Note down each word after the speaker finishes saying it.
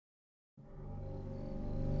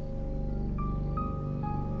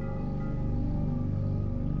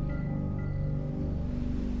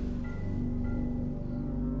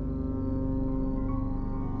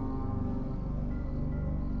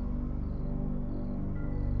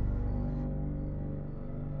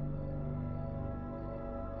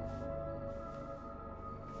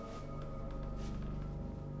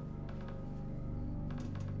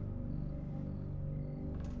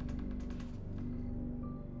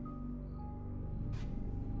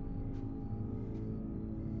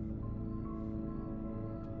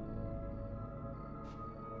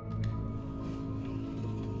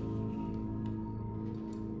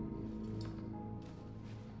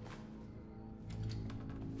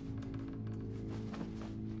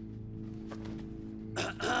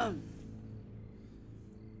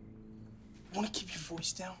want to keep your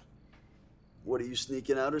voice down? What, are you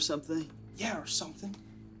sneaking out or something? Yeah, or something.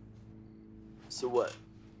 So what?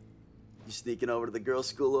 You sneaking over to the girls'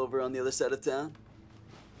 school over on the other side of town?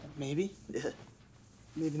 Maybe. Yeah.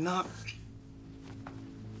 Maybe not.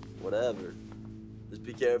 Whatever. Just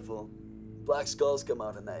be careful. Black Skulls come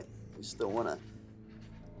out tonight. You still wanna...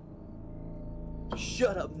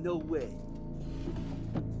 Shut up, no way.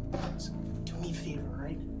 Do me a favor,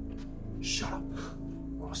 right? Shut up,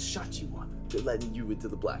 or I'll shut you up. They're letting you into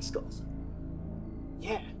the Black Skulls.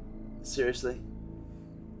 Yeah. Seriously?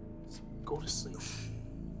 Go to sleep.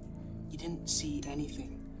 You didn't see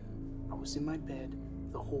anything. I was in my bed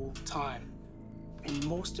the whole time. And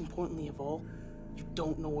most importantly of all, you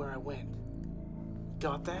don't know where I went. You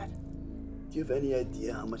got that? Do you have any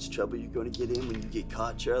idea how much trouble you're going to get in when you get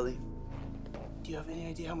caught, Charlie? Do you have any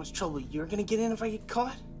idea how much trouble you're gonna get in if I get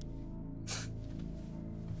caught?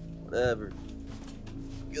 Whatever.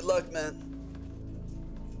 Good luck, man.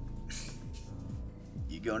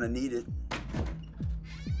 You're gonna need it.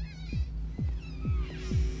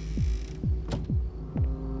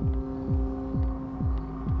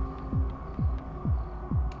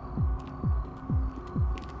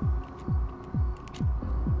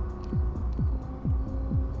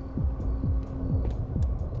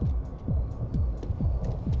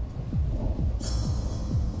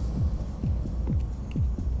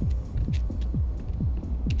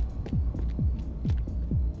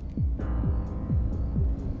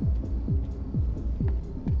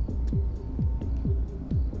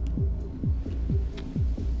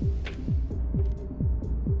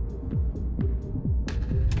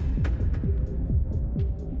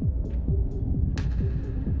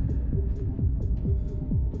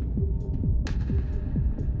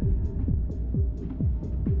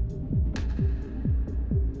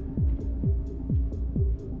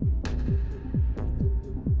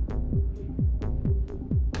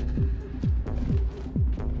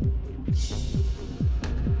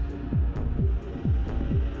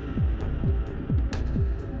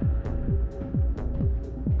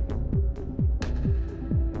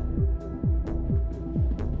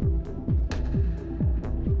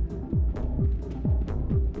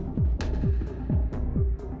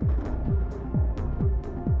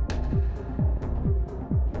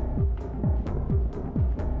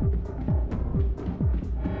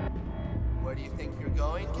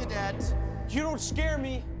 You don't scare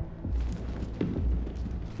me.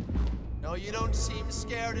 No, you don't seem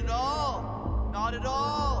scared at all. Not at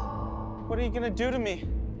all. What are you gonna do to me?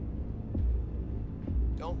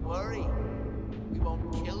 Don't worry. We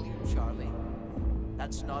won't kill you, Charlie.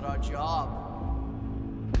 That's not our job.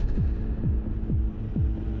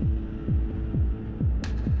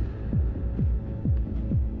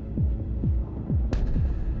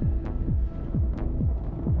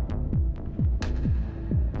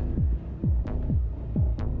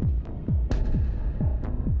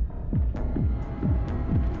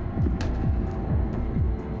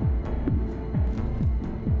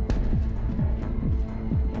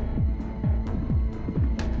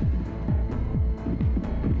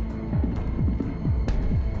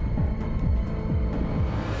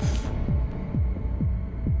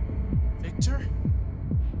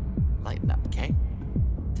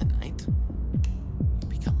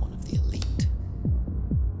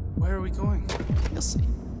 Where are we going? You'll see.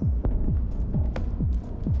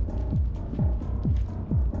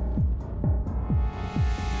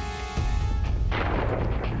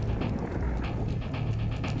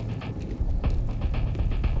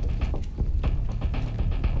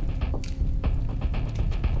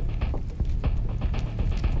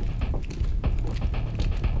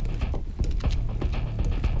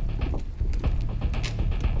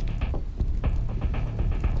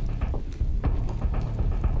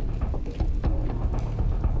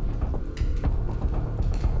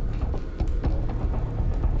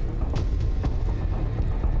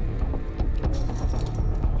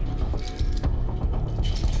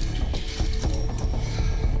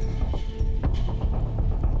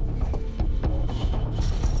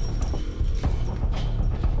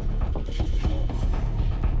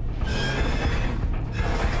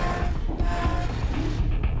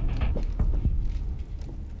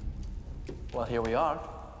 Well, here we are.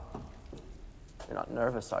 You're not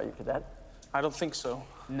nervous, are you, Cadet? I don't think so.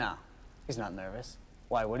 No, he's not nervous.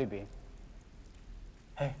 Why would he be?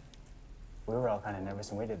 Hey, we were all kind of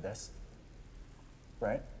nervous when we did this.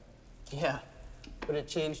 Right? Yeah, but it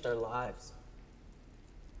changed our lives.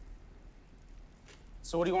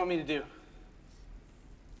 So what do you want me to do?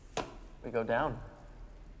 We go down.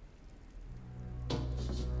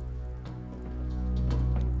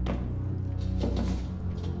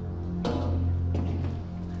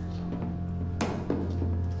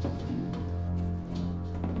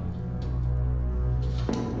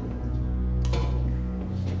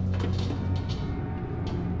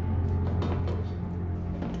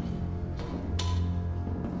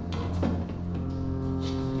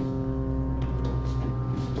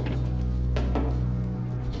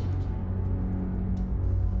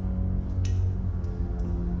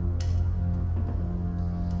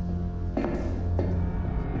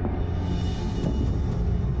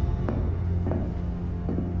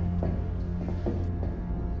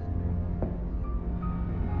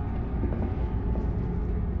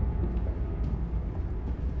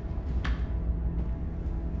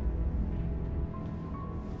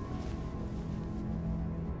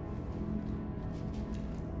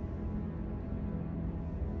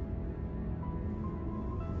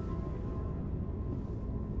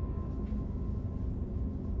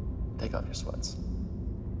 Take off your sweats.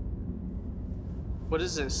 What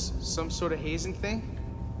is this? Some sort of hazing thing?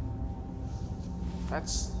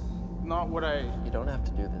 That's not what I... You don't have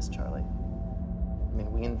to do this, Charlie. I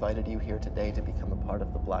mean, we invited you here today to become a part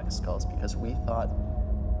of the Black Skulls because we thought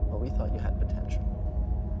you had potential.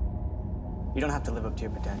 You don't have to live up to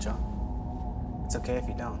your potential. It's okay if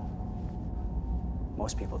you don't.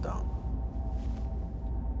 Most people don't.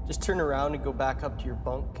 Just turn around and go back up to your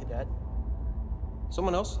bunk, cadet.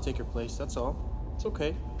 Someone else will take your place, that's all. It's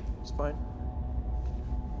okay. It's fine.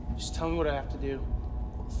 Just tell me what I have to do.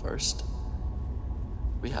 Well, first,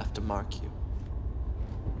 we have to mark you.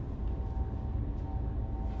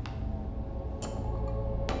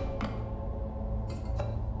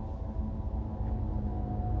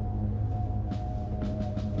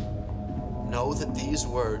 Know that these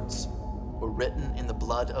words were written in the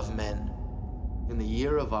blood of men in the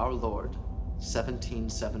year of our Lord,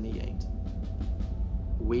 1778.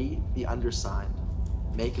 We, the undersigned,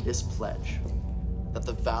 make this pledge that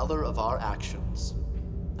the valor of our actions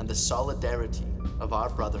and the solidarity of our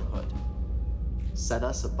brotherhood set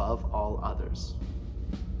us above all others.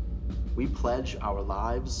 We pledge our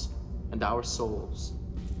lives and our souls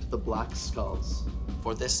to the Black Skulls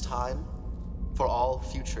for this time, for all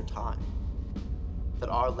future time, that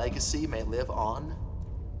our legacy may live on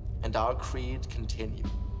and our creed continue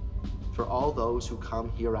for all those who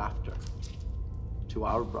come hereafter to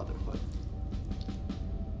our brotherhood.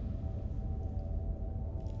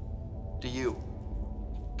 Do you,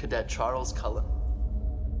 Cadet Charles Cullen,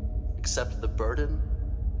 accept the burden,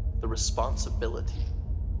 the responsibility,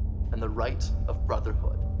 and the right of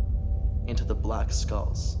brotherhood into the Black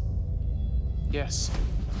Skulls? Yes.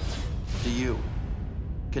 Do you,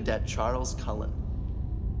 Cadet Charles Cullen,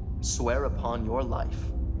 swear upon your life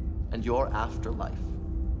and your afterlife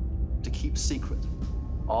to keep secret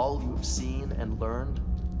all you have seen and learned,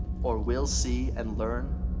 or will see and learn,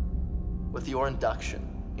 with your induction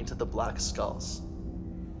into the Black Skulls,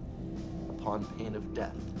 upon pain of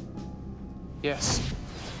death? Yes.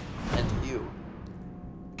 And you,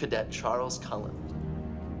 Cadet Charles Cullen,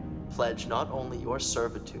 pledge not only your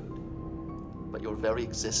servitude, but your very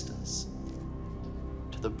existence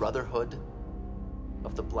to the Brotherhood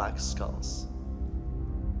of the Black Skulls?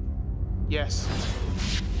 Yes.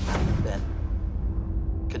 Then,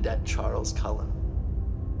 Cadet Charles Cullen,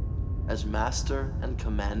 as Master and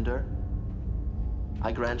Commander,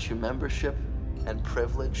 I grant you membership and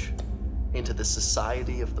privilege into the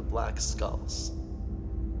Society of the Black Skulls.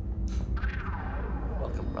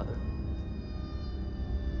 Welcome, brother.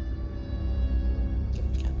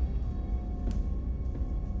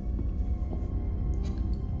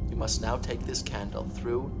 You must now take this candle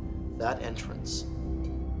through that entrance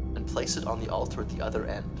and place it on the altar at the other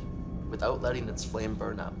end, without letting its flame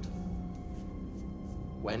burn out.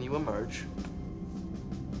 When you emerge,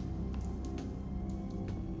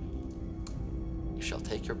 you shall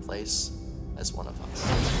take your place as one of us.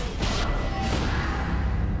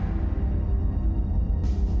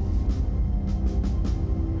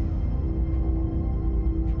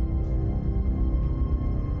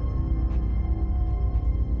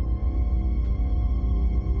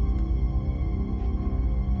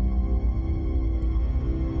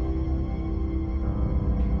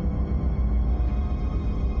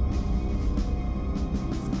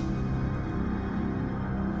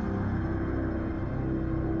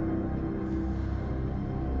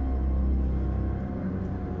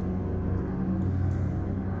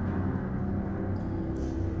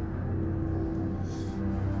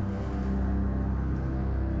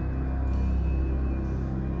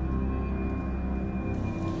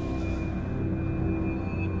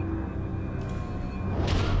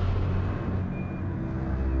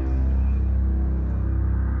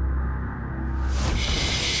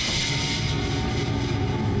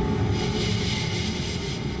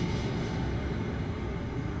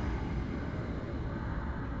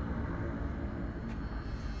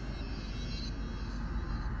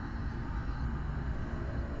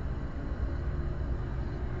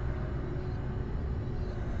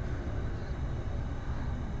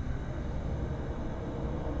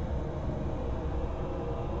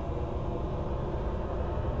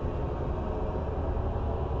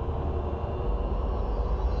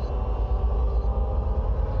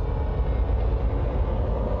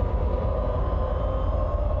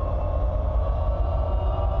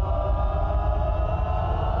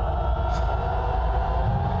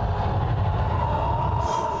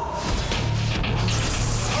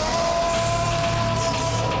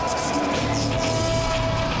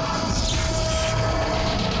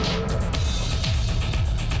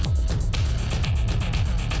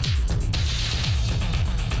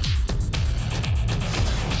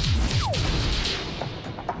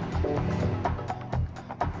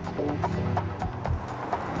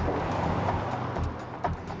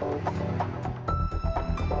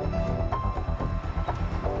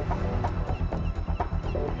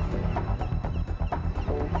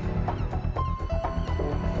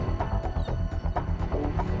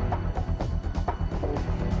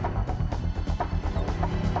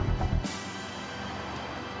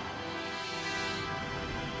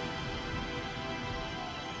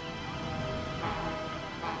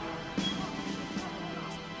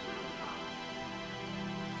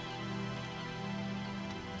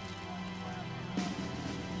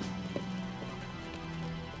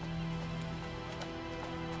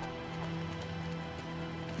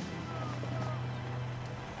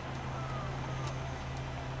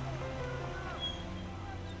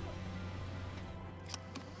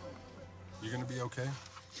 You gonna be okay?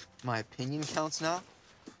 My opinion counts now?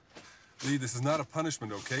 Lee, this is not a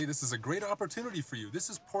punishment, okay? This is a great opportunity for you. This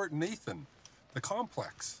is Port Nathan, the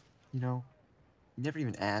complex. You know, you never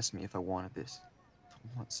even asked me if I wanted this.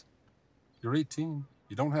 Not once. You're 18.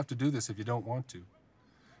 You don't have to do this if you don't want to.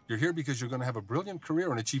 You're here because you're gonna have a brilliant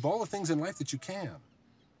career and achieve all the things in life that you can.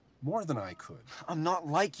 More than I could. I'm not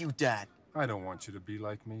like you, Dad. I don't want you to be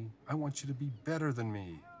like me. I want you to be better than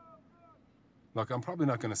me. Look, I'm probably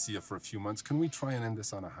not gonna see you for a few months. Can we try and end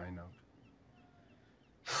this on a high note?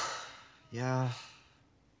 Yeah.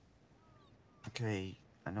 Okay,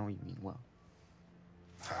 I know you mean well.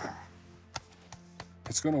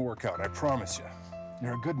 It's gonna work out, I promise you.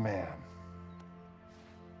 You're a good man.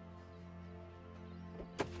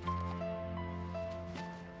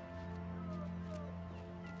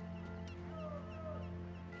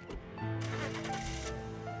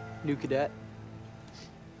 New cadet.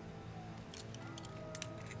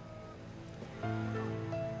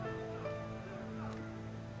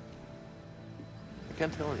 I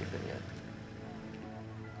can't tell anything yet.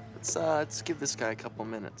 Let's give this guy a couple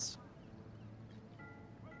minutes.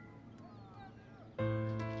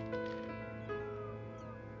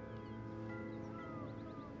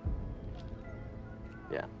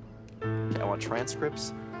 Yeah. Okay, I want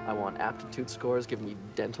transcripts. I want aptitude scores. Give me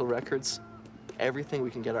dental records. Everything we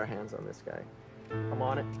can get our hands on this guy. I'm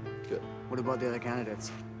on it. Good. What about the other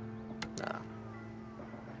candidates? Nah.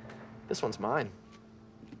 This one's mine.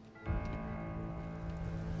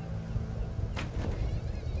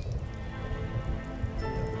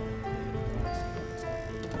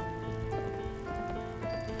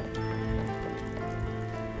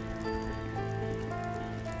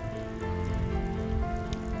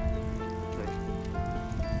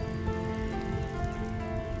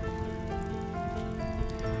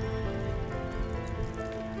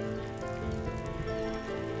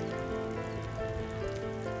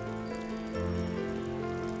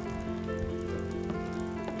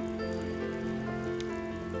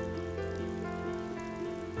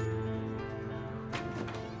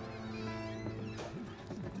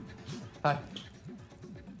 Hi.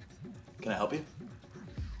 Can I help you?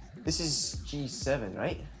 This is G7,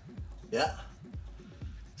 right? Yeah.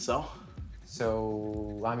 So?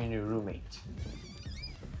 So, I'm your new roommate.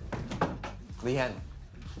 Leanne.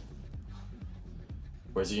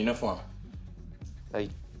 Where's your uniform? I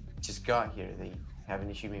just got here. They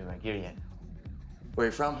haven't issued me my gear yet. Where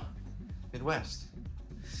you from? Midwest.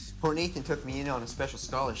 Port Nathan took me in on a special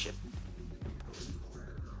scholarship.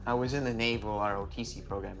 I was in the Naval ROTC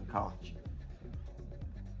program in college.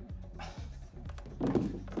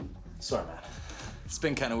 Sorry, man. It's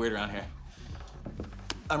been kind of weird around here.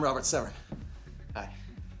 I'm Robert Severn. Hi.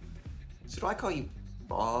 So do I call you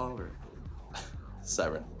Bob or?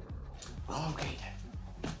 Severn. Oh, okay.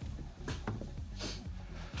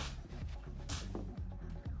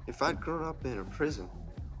 If I'd grown up in a prison,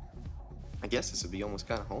 I guess this would be almost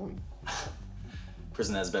kind of homey.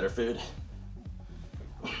 Prison has better food.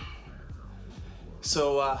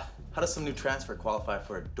 So, how does some new transfer qualify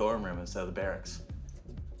for a dorm room instead of the barracks?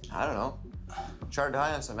 I don't know. Charted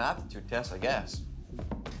high on some aptitude tests, I guess.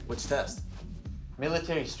 Which test?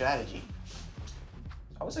 Military strategy.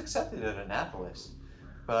 I was accepted at Annapolis,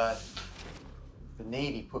 but the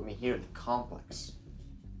Navy put me here at the complex.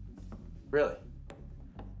 Really?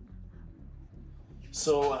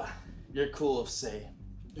 So, you're cool if, say,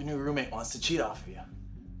 your new roommate wants to cheat off of you.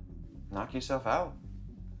 Knock yourself out.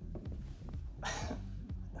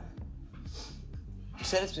 You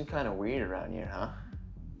said it's been kind of weird around here, huh?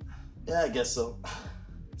 Yeah, I guess so.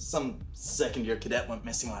 Some second-year cadet went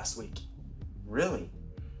missing last week. Really?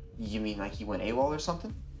 You mean like he went AWOL or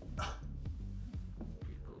something?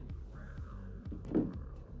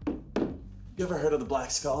 You ever heard of the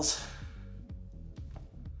Black Skulls?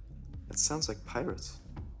 That sounds like pirates.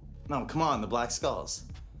 No, come on, the Black Skulls.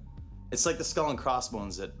 It's like the Skull and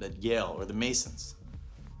Crossbones at Yale or the Masons.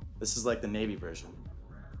 This is like the Navy version.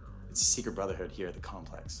 It's a secret brotherhood here at the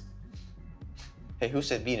complex. Hey, who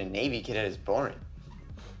said being a Navy cadet is boring?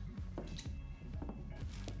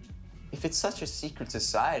 If it's such a secret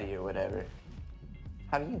society or whatever,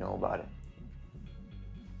 how do you know about it?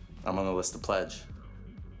 I'm on the list of pledge.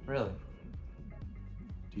 Really?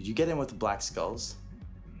 Dude, you get in with the Black Skulls,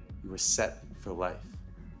 you were set for life.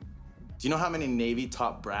 Do you know how many Navy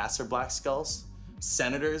top brass are Black Skulls?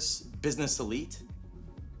 Senators, business elite?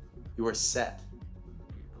 You were set.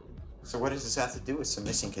 So what does this have to do with some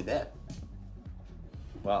missing cadet?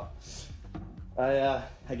 Well, I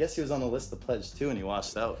guess he was on the list of pledge too and he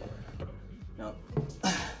washed out. No,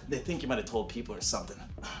 they think you might have told people or something.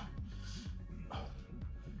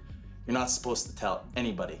 You're not supposed to tell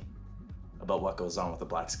anybody about what goes on with the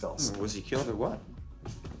Black Skulls. Was he killed or what?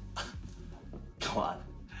 Come on.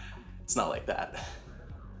 It's not like that.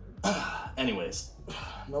 Anyways,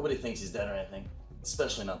 nobody thinks he's dead or anything,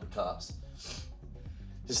 especially not the cops.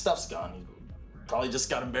 His stuff's gone. He probably just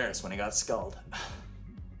got embarrassed when he got skulled.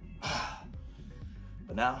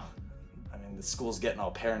 But now, I mean, the school's getting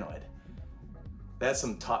all paranoid. They had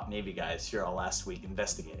some top Navy guys here all last week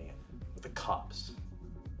investigating it with the cops.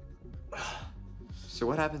 So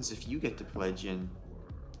what happens if you get to pledge and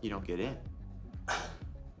you don't get in?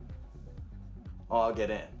 Oh, I'll get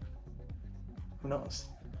in. Who knows?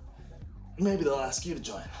 Maybe they'll ask you to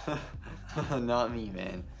join. Not me,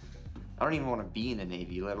 man. I don't even want to be in the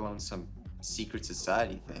Navy, let alone some secret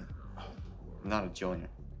society thing. I'm not a joiner.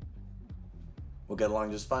 We'll get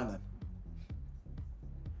along just fine then.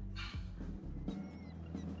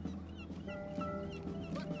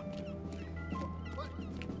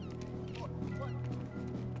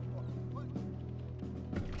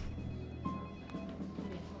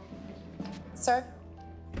 Sir?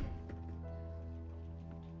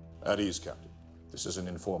 At ease, Captain. This is an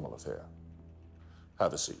informal affair.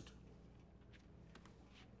 Have a seat.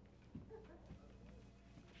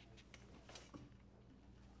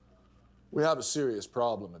 We have a serious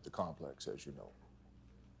problem at the complex, as you know.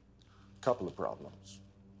 A couple of problems.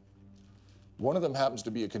 One of them happens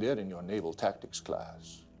to be a cadet in your naval tactics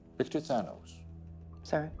class, Victor Thanos.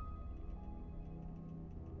 Sir?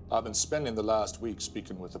 I've been spending the last week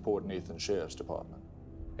speaking with the Port Nathan Sheriff's Department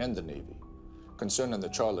and the Navy concerning the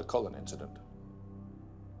Charlie Cullen incident.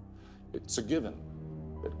 It's a given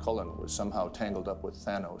that Cullen was somehow tangled up with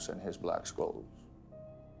Thanos and his Black Skulls.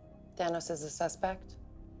 Thanos is a suspect?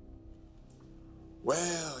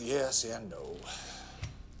 Well, yes and no.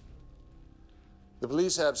 The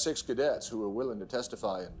police have 6 cadets who are willing to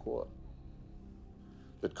testify in court.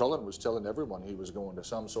 That Cullen was telling everyone he was going to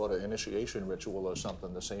some sort of initiation ritual or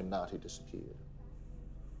something the same night he disappeared.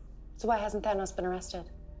 So why hasn't Thanos been arrested?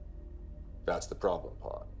 That's the problem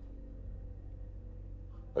part.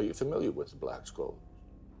 Are you familiar with the Black Skulls?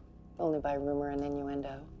 Only by rumor and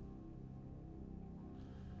innuendo.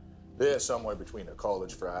 They're somewhere between a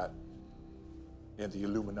college frat and the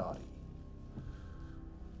Illuminati.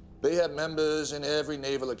 They have members in every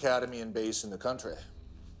naval academy and base in the country.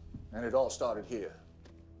 And it all started here.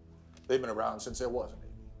 They've been around since there was a Navy.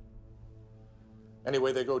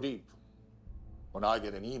 Anyway, they go deep. When I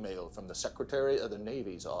get an email from the Secretary of the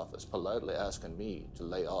Navy's office politely asking me to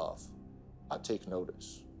lay off, I take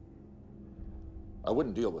notice. I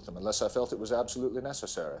wouldn't deal with them unless I felt it was absolutely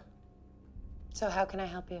necessary. So how can I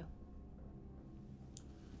help you?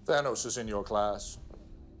 Thanos is in your class,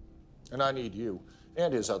 and I need you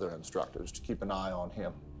and his other instructors to keep an eye on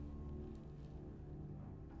him.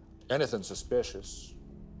 Anything suspicious,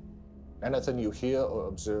 anything you hear or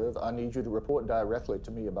observe, I need you to report directly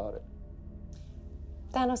to me about it.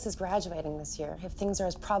 Thanos is graduating this year. If things are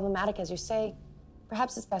as problematic as you say,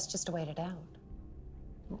 perhaps it's best just to wait it out.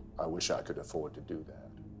 I wish I could afford to do that.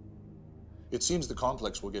 It seems the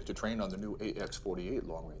complex will get to train on the new AX-48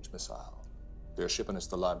 long-range missile. They're shipping us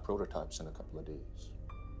the live prototypes in a couple of days.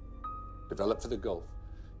 Developed for the Gulf,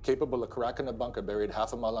 capable of cracking a bunker buried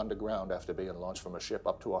half a mile underground after being launched from a ship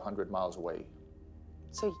up to 100 miles away.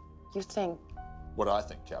 So you think... What I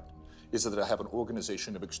think, Captain, is that I have an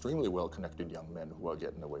organization of extremely well-connected young men who are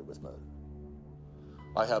getting away with murder.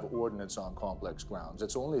 I have ordnance on complex grounds.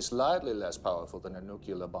 It's only slightly less powerful than a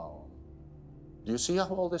nuclear bomb. Do you see how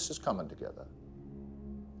all this is coming together?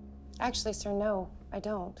 Actually, sir, no, I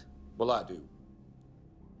don't. Well, I do.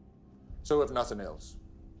 So if nothing else,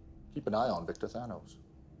 keep an eye on Victor Thanos.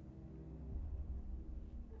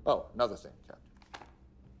 Oh, another thing, Captain.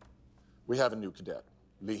 We have a new cadet,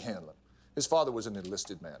 Lee Hanlon. His father was an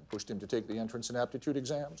enlisted man, pushed him to take the entrance and aptitude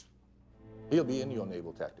exams. He'll be in your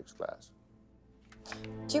naval tactics class.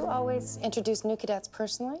 Do you always introduce new cadets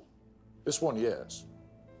personally? This one, yes.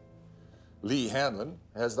 Lee Hanlon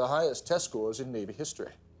has the highest test scores in Navy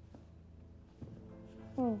history.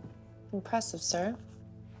 Impressive, sir.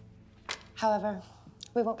 However,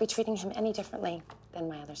 we won't be treating him any differently than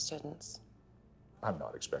my other students. I'm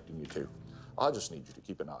not expecting you to. I just need you to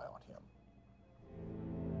keep an eye on him.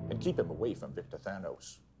 And keep him away from Victor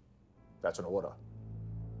Thanos. That's an order.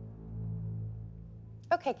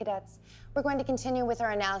 Okay, cadets, we're going to continue with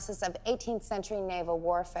our analysis of 18th century naval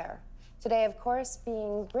warfare. Today, of course,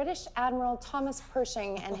 being British Admiral Thomas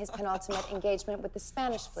Pershing and his penultimate engagement with the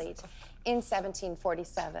Spanish fleet in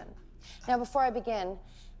 1747. Now, before I begin,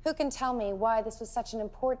 who can tell me why this was such an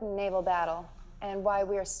important naval battle and why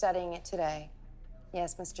we are studying it today?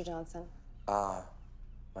 Yes, Mr. Johnson? My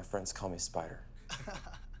friends call me Spider.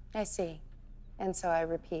 I see. And so I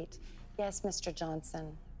repeat, Yes, Mr.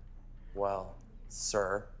 Johnson. Well,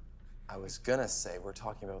 sir, I was gonna say we're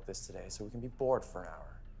talking about this today so we can be bored for an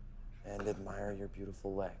hour and admire your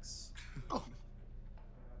beautiful legs. Well,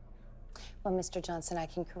 Mr. Johnson, I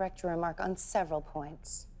can correct your remark on several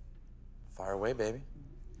points. Fire away, baby.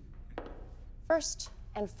 First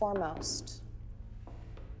and foremost,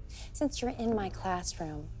 since you're in my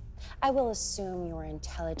classroom, I will assume you are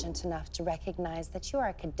intelligent enough to recognize that you are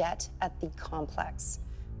a cadet at the complex,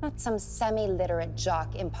 not some semi-literate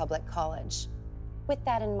jock in public college. With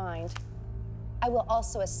that in mind, I will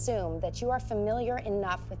also assume that you are familiar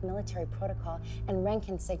enough with military protocol and rank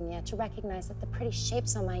insignia to recognize that the pretty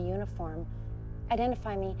shapes on my uniform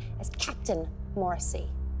identify me as Captain Morrissey.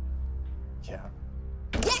 Yeah.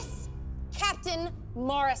 Yes, Captain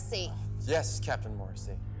Morrissey. Yes, Captain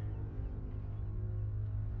Morrissey.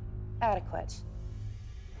 Adequate.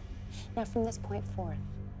 Now, from this point forth,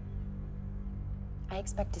 I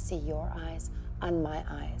expect to see your eyes on my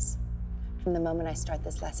eyes from the moment I start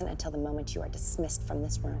this lesson until the moment you are dismissed from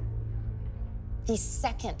this room. The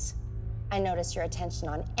second I notice your attention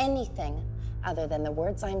on anything other than the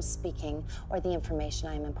words I'm speaking or the information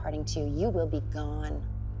I am imparting to you, you will be gone.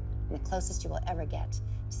 And the closest you will ever get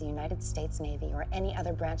to the United States Navy or any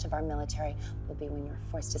other branch of our military will be when you're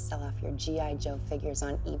forced to sell off your G.I. Joe figures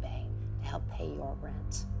on eBay to help pay your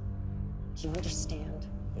rent. Do you understand?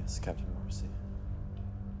 Yes, Captain Morrissey.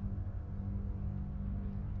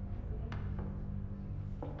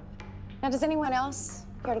 Now, does anyone else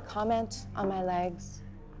care to comment on my legs?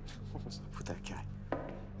 What's up with that guy?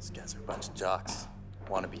 These guys are a bunch of jocks.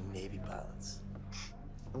 Want to be Navy pilots.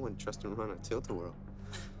 I wouldn't trust him to run a tilt-a-whirl.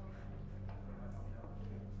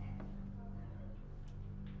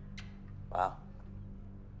 Wow.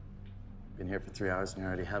 Been here for 3 hours and you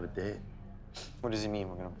already have a date. What does he mean?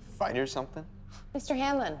 We're gonna fight or something? Mr.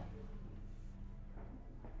 Hanlon,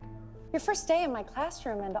 your first day in my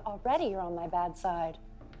classroom and already you're on my bad side.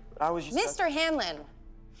 I was just... Mr. Hanlon,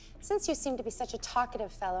 since you seem to be such a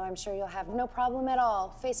talkative fellow, I'm sure you'll have no problem at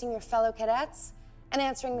all facing your fellow cadets and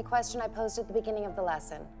answering the question I posed at the beginning of the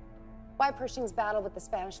lesson. Why Pershing's battle with the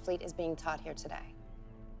Spanish fleet is being taught here today.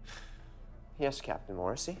 Yes, Captain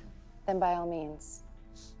Morrissey. Then by all means.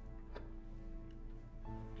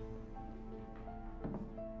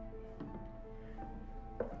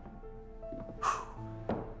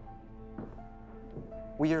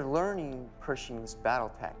 We are learning Pershing's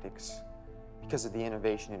battle tactics because of the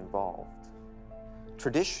innovation involved.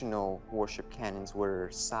 Traditional warship cannons were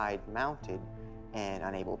side-mounted and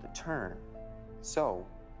unable to turn. So,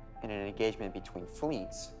 in an engagement between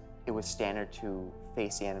fleets, it was standard to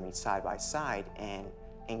face the enemy side by side and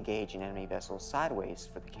engage an enemy vessel sideways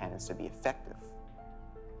for the cannons to be effective.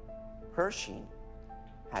 Pershing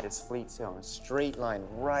had his fleet sail in a straight line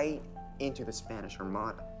right into the Spanish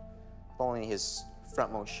Armada, following his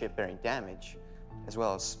frontmost ship bearing damage, as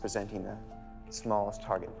well as presenting the smallest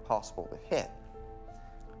target possible to hit.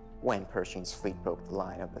 When Pershing's fleet broke the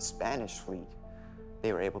line of the Spanish fleet,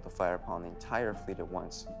 they were able to fire upon the entire fleet at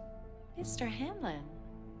once. Mr. Hanlon,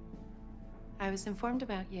 I was informed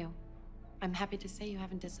about you. I'm happy to say you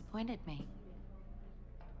haven't disappointed me.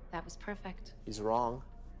 That was perfect. He's wrong.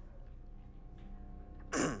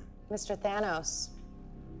 Mr. Thanos,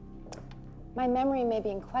 my memory may be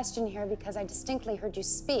in question here because I distinctly heard you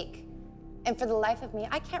speak. And for the life of me,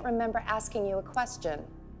 I can't remember asking you a question.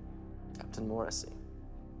 Captain Morrissey,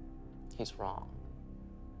 he's wrong.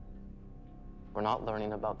 We're not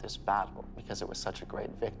learning about this battle because it was such a great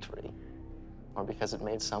victory, or because it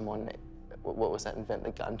made someone, what was that, invent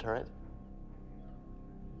the gun turret?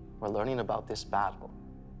 We're learning about this battle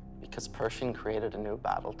because Pershing created a new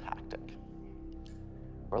battle tactic.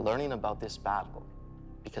 We're learning about this battle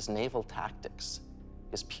because naval tactics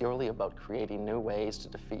is purely about creating new ways to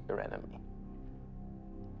defeat your enemy.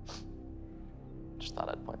 Just thought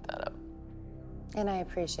I'd point that out. And I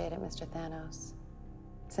appreciate it, Mr. Thanos.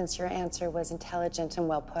 Since your answer was intelligent and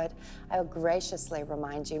well put, I will graciously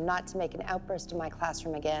remind you not to make an outburst in my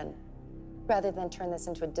classroom again, rather than turn this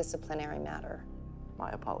into a disciplinary matter.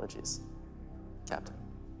 My apologies, Captain.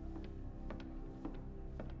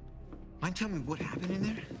 Mind telling me what happened in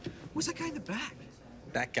there? Who's that guy in the back?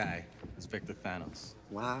 That guy is Victor Thanos.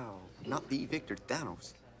 Wow, not the Victor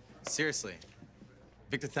Thanos. Seriously,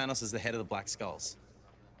 Victor Thanos is the head of the Black Skulls.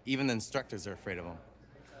 Even the instructors are afraid of him.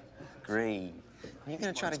 Great. Are you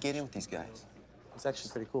gonna try to get in with these guys? It's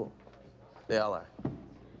actually pretty cool. They all are.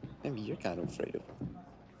 Maybe you're kind of afraid of them.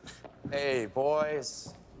 Hey,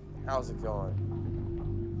 boys. How's it going?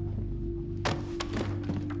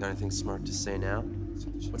 Got anything smart to say now?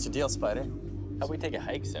 What's your deal, Spider? How'd we take a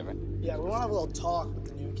hike, Severin? Yeah, we want to have a little talk with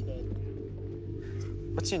the new kid.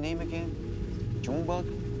 What's your name again? Junebug?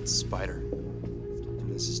 Spider.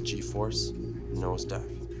 And this is G-Force,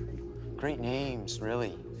 Nosedive. Great names,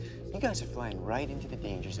 really. You guys are flying right into the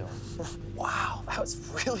danger zone. Wow, that was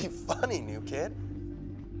really funny, new kid.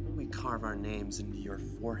 We carve our names into your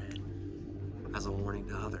forehead as a warning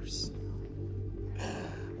to others.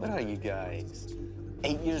 What are you guys?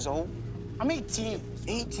 8 years old? I'm 18.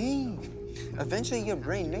 18? Eventually your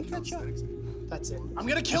brain may catch up. That's it. I'm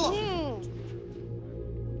gonna kill him.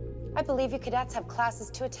 I believe you cadets have classes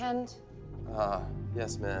to attend.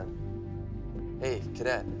 Yes, ma'am. Hey,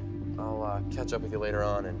 cadet, I'll catch up with you later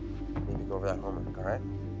on and maybe go over that homework, all right?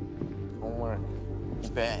 Homework. It's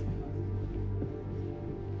bad.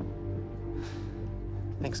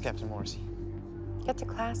 Thanks, Captain Morrissey. Get to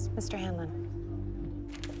class, Mr. Hanlon.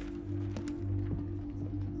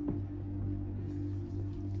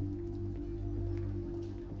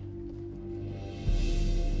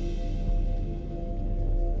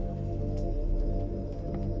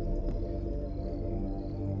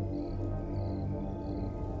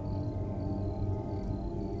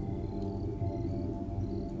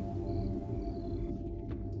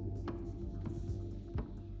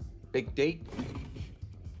 Big date?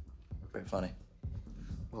 Very funny.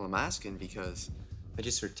 Well, I'm asking because I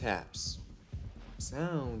just heard taps.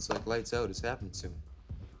 Sounds like lights out is happening soon.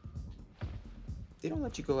 They don't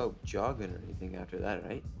let you go out jogging or anything after that,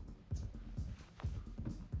 right?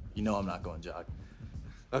 You know I'm not going jogging.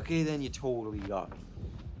 Okay, then you totally are.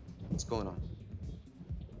 What's going on?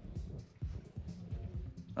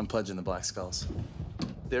 I'm pledging the Black Skulls.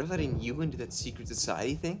 They're letting you into that secret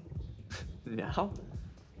society thing? Now?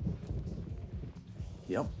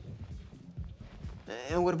 Yep.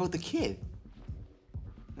 And what about the kid?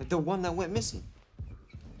 The one that went missing?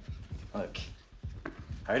 Look,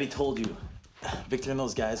 I already told you, Victor and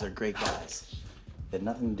those guys are great guys. They had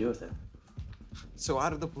nothing to do with it. So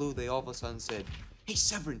out of the blue, they all of a sudden said, "Hey,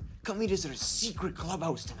 Severin, come meet us at a secret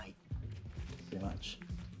clubhouse tonight." Pretty much.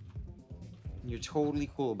 And you're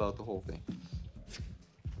totally cool about the whole thing.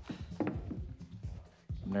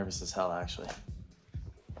 I'm nervous as hell, actually.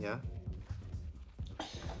 Yeah?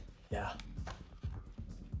 Yeah.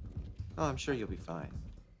 Oh, I'm sure you'll be fine.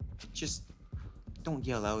 Just don't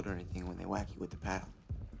yell out or anything when they whack you with the paddle.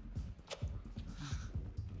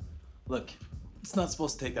 Look, it's not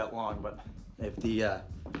supposed to take that long, but if the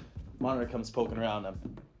monitor comes poking around, I'm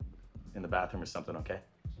in the bathroom or something, okay?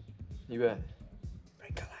 You bet.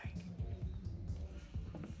 Break a leg.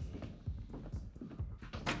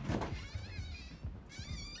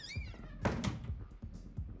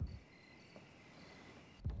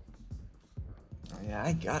 Oh, yeah,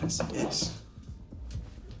 I gotta see this.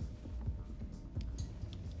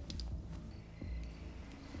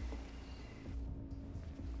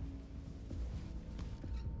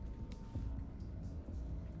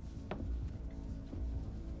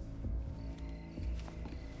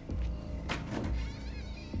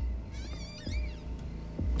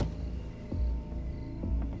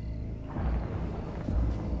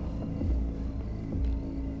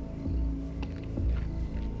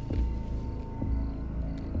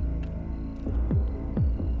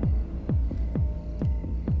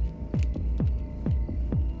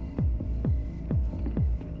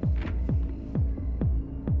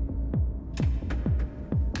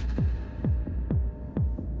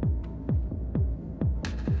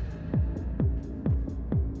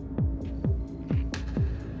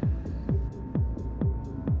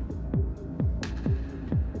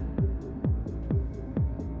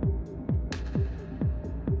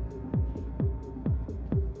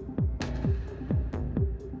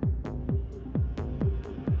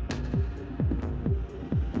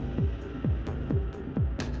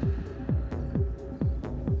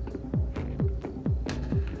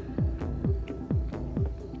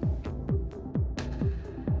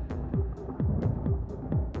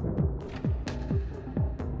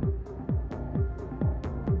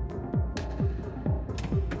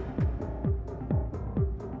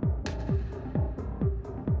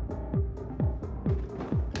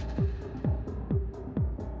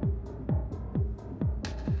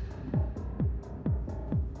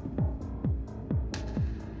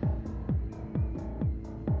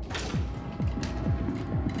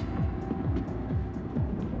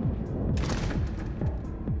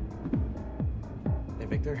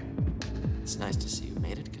 Victor? It's nice to see you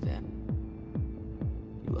made it, Cadet.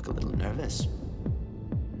 You look a little nervous.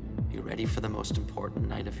 You ready for the most important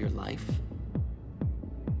night of your life?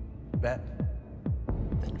 Bet.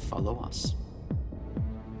 Then follow us.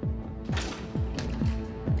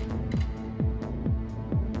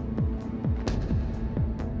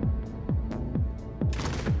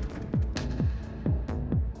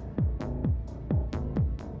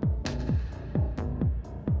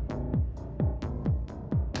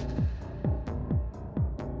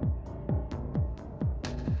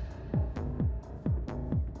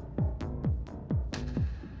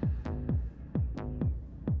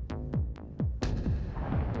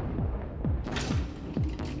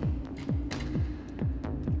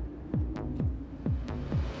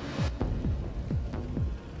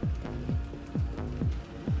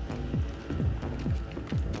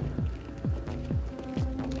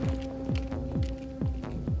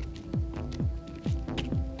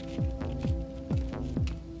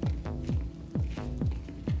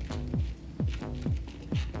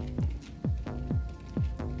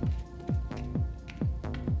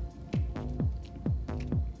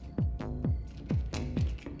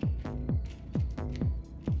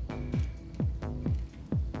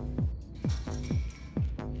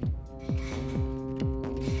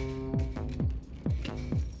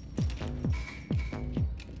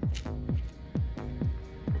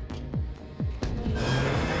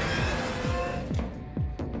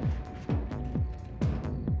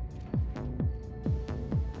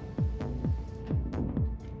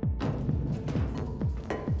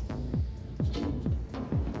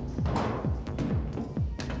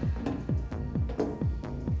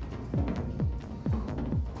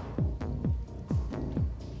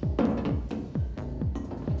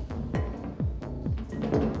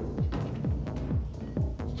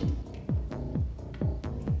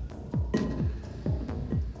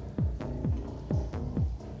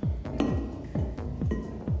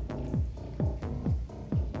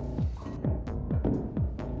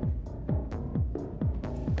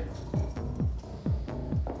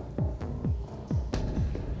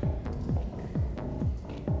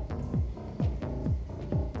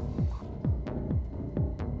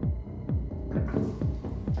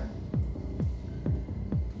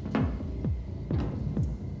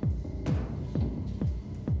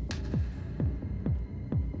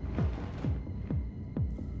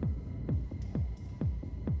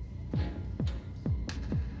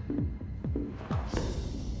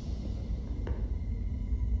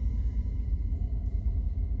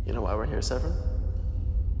 You know why we're here, Severin?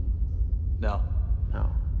 No. No.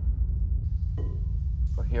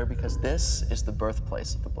 We're here because this is the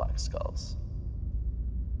birthplace of the Black Skulls.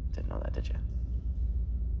 Didn't know that, did you?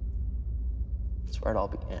 It's where it all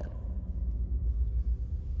began.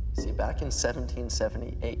 See, back in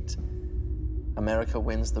 1778, America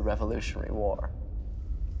wins the Revolutionary War.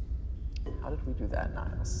 How did we do that,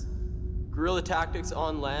 Niles? Guerrilla tactics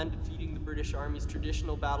on land, defeating the British Army's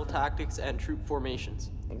traditional battle tactics and troop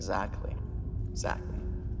formations. Exactly. Exactly.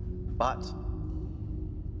 But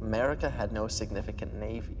America had no significant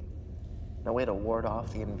navy, no way to ward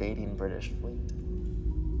off the invading British fleet.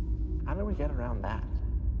 How did we get around that,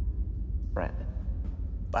 Brandon?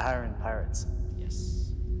 By hiring pirates.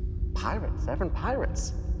 Yes. Pirates, Severin,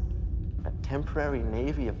 pirates. A temporary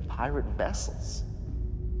navy of pirate vessels.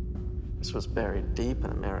 This was buried deep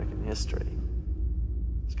in American history.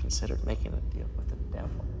 It's considered making a deal with the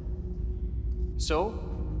devil. So,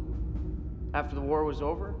 after the war was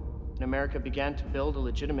over and America began to build a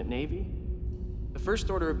legitimate navy, the first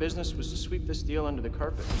order of business was to sweep this deal under the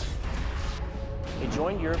carpet. They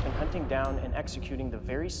joined Europe in hunting down and executing the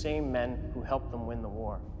very same men who helped them win the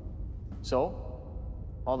war. So,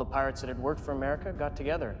 all the pirates that had worked for America got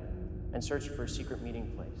together and searched for a secret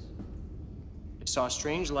meeting place. They saw a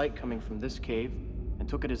strange light coming from this cave and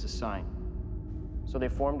took it as a sign. So they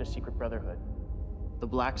formed a secret brotherhood, the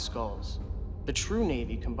Black Skulls, the true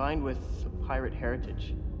navy combined with the pirate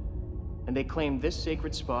heritage. And they claimed this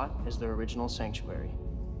sacred spot as their original sanctuary.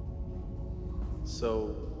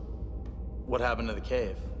 So, what happened to the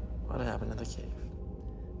cave? What happened to the cave?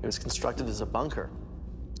 It was constructed as a bunker.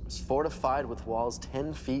 It was fortified with walls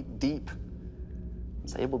 10 feet deep. It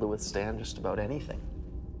was able to withstand just about anything.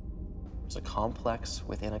 It was a complex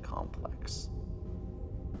within a complex.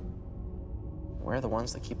 We're the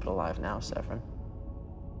ones that keep it alive now, Severin.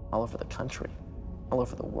 All over the country, all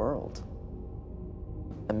over the world.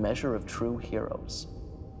 The measure of true heroes,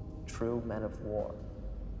 true men of war.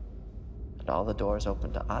 And all the doors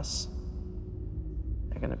open to us,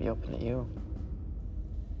 they're gonna be open to you.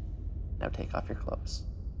 Now take off your clothes.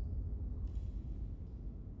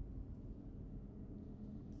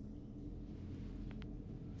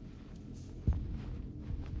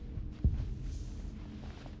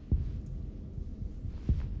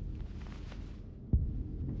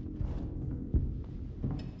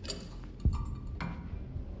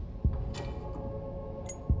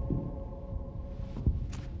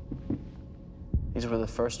 These were the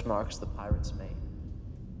first marks the pirates made,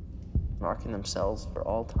 marking themselves for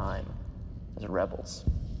all time as rebels.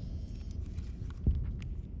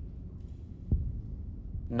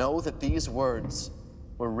 Know that these words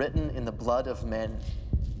were written in the blood of men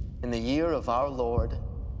in the year of our Lord,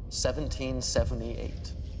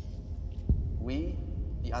 1778. We,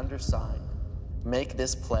 the undersigned, make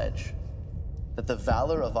this pledge that the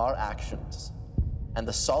valor of our actions and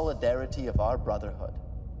the solidarity of our brotherhood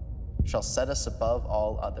shall set us above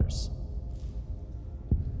all others.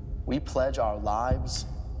 We pledge our lives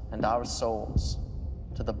and our souls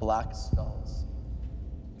to the Black Skulls,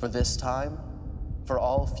 for this time, for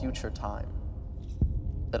all future time,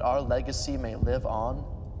 that our legacy may live on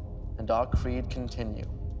and our creed continue,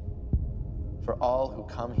 for all who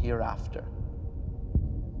come hereafter,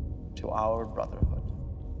 to our brotherhood.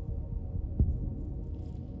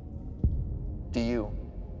 Do you,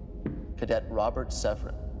 Cadet Robert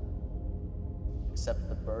Severin, accept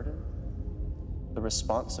the burden, the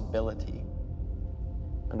responsibility,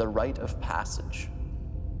 and the rite of passage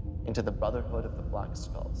into the Brotherhood of the Black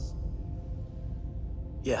Skulls?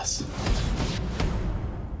 Yes.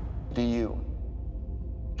 Do you,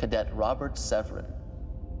 Cadet Robert Severin,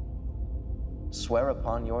 swear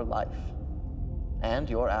upon your life and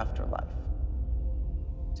your afterlife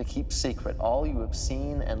to keep secret all you have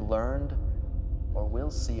seen and learned or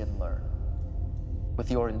will see and learn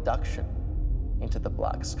with your induction into the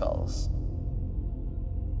Black Skulls,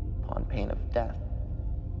 upon pain of death?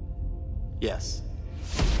 Yes.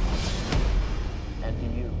 And do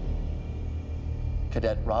you,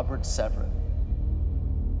 Cadet Robert Severin,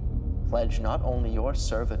 pledge not only your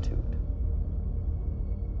servitude,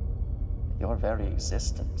 but your very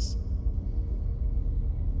existence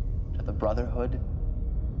to the Brotherhood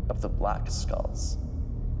of the Black Skulls?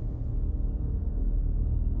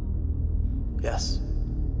 Yes.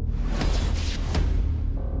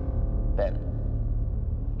 Then,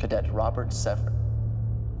 Cadet Robert Severin,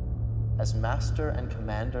 as Master and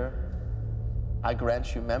Commander, I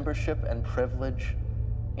grant you membership and privilege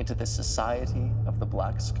into the Society of the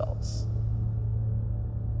Black Skulls.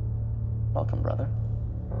 Welcome, brother.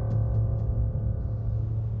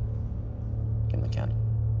 Give him the candle.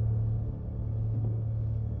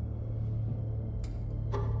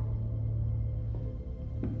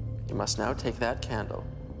 You must now take that candle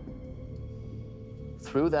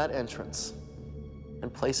through that entrance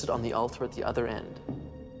and place it on the altar at the other end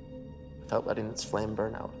without letting its flame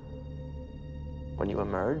burn out. When you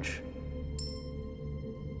emerge,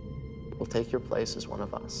 you will take your place as one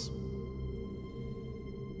of us.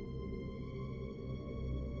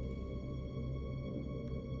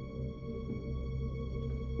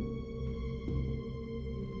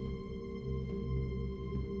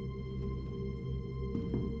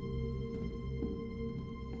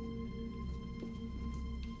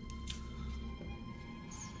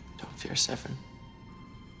 Don't fear, Severin.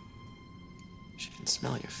 She can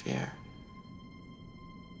smell your fear.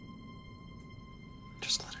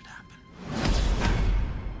 Just let it happen.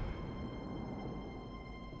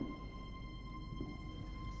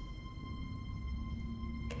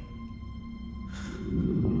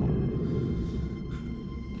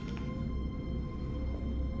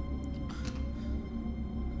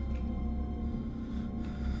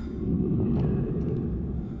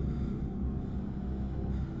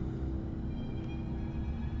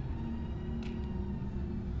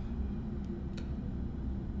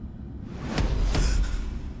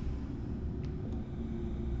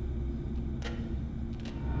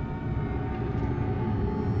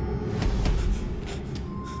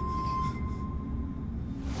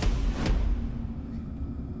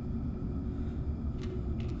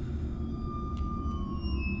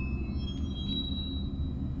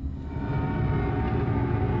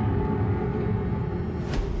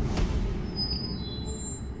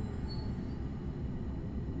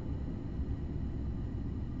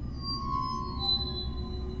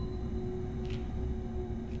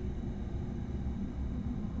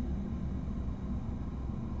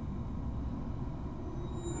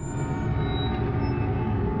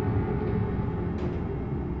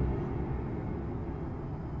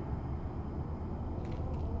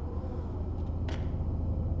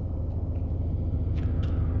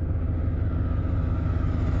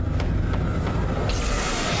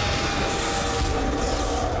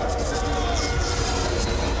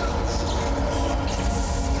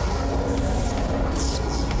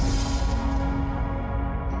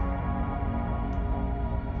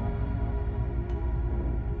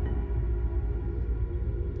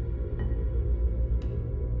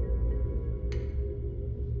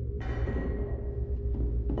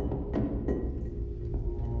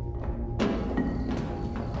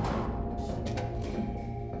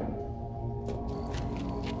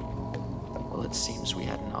 Well, it seems we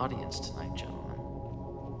had an audience tonight, gentlemen.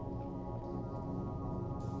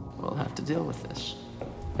 We'll have to deal with this.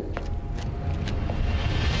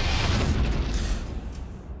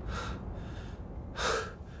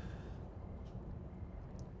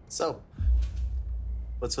 So,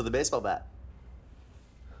 what's with the baseball bat?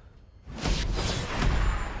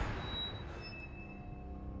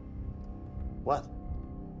 What?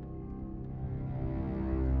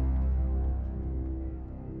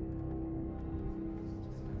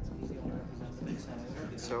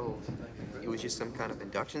 So, it was just some kind of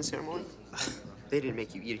induction ceremony? They didn't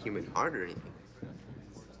make you eat a human heart or anything.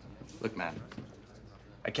 Look, man,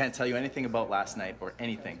 I can't tell you anything about last night or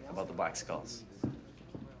anything about the Black Skulls.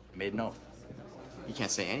 I made note. You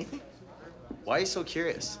can't say anything? Why are you so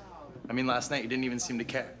curious? I mean, last night you didn't even seem to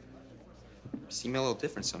care. You seem a little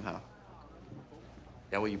different somehow.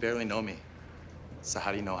 Yeah, well, you barely know me. So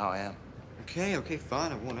how do you know how I am? Okay,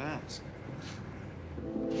 fine, I won't ask.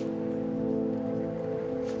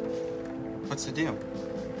 What's the deal?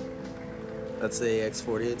 That's the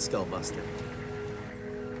X-48 Skullbuster.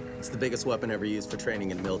 It's the biggest weapon ever used for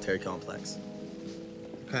training in a military complex.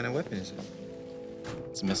 What kind of weapon is it?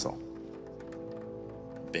 It's a missile.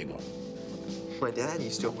 Big one. My dad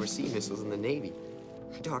used to oversee missiles in the Navy.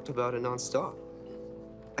 He talked about it nonstop.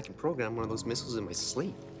 I can program one of those missiles in my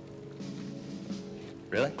sleep.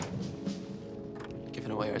 Really?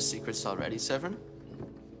 Giving away our secrets already, Severin?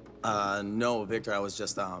 No, Victor, I was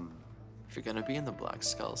just, If you're gonna be in the Black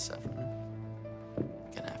Skull, Severin,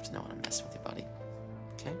 you're gonna have to know when I'm messing with you, buddy.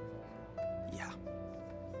 Okay? Yeah.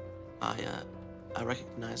 I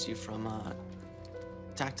recognize you from,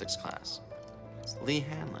 tactics class. It's Lee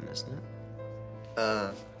Hanlon, isn't it?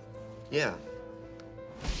 Yeah.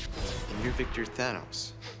 And you're Victor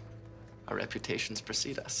Thanos. Our reputations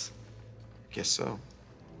precede us. Guess so.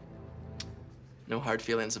 No hard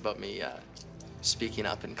feelings about me, speaking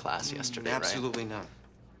up in class yesterday, Absolutely right? not.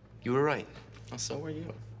 You were right. Well, so were you.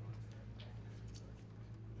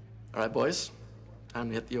 All right, boys. Time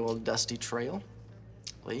to hit the old dusty trail.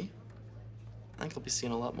 Lee, I think I'll be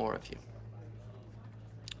seeing a lot more of you.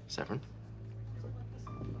 Severin.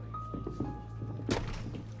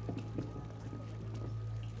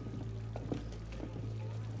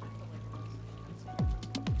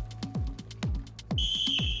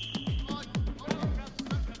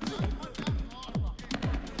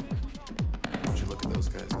 Would you look at those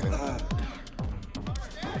guys?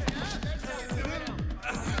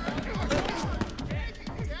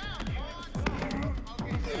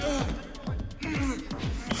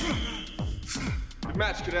 Good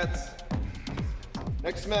match, cadets.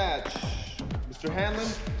 Next match, Mr. Hanlon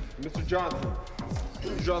and Mr. Johnson.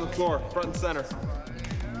 Who's on the floor, front and center.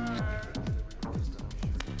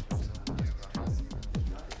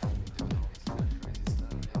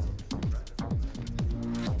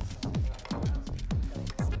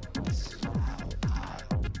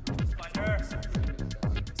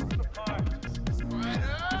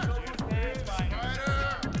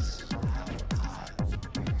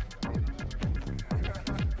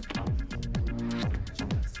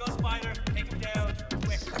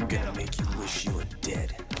 I'm gonna make you wish you were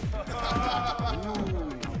dead. Ooh,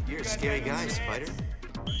 you're a scary guy, Spider.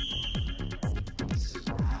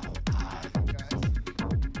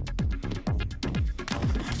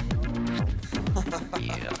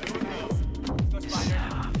 Yeah.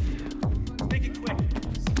 Make it quick.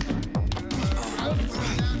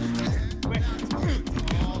 Quick.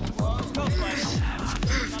 Let's go, Spider.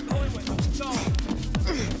 Not going with it. Let's go.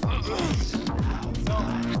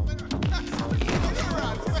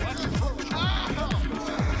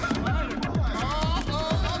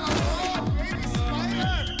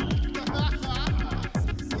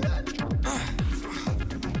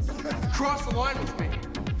 Cross the line with me.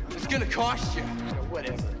 It's gonna cost you.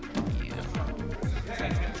 Whatever.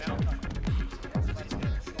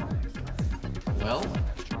 Well,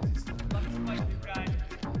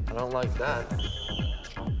 I don't like that.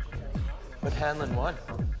 But Hanlon won.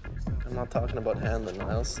 I'm not talking about Hanlon,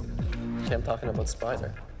 Miles. Okay, I'm talking about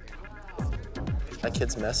Spider. That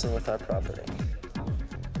kid's messing with our property.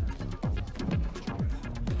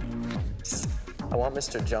 I want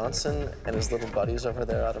Mr. Johnson and his little buddies over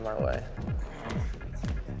there out of my way.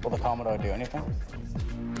 Will the Commodore do anything?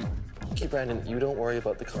 Okay, Brandon, you don't worry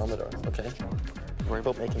about the Commodore, okay? Worry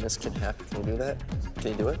about making this kid happy. Can you do that?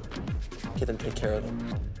 Can you do it? Okay, then take care of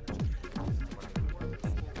him.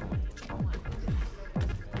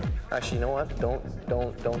 Actually, you know what?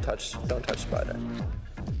 Don't touch Spider.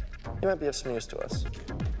 He might be of some use to us.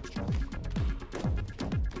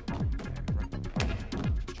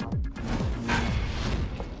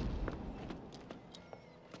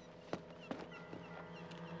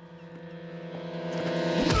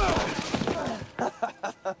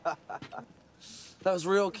 That was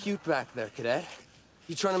real cute back there, cadet.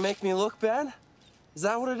 You trying to make me look bad? Is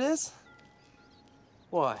that what it is?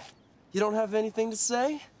 Why? You don't have anything to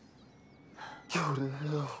say? Go to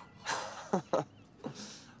hell.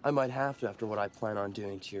 I might have to after what I plan on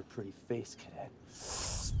doing to your pretty face, cadet.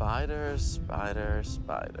 Spider, Spider,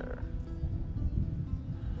 Spider.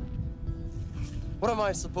 What am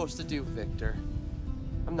I supposed to do, Victor?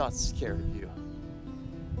 I'm not scared of you.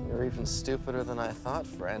 You're even stupider than I thought,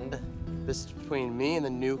 friend. This is between me and the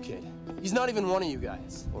new kid. He's not even one of you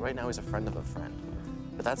guys. Well, right now he's a friend of a friend.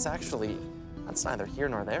 But that's neither here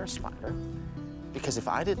nor there, Spider. Because if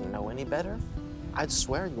I didn't know any better, I'd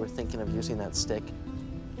swear you were thinking of using that stick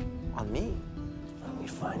on me. Let me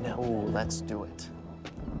find out. Oh, let's do it.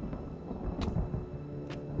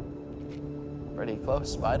 Pretty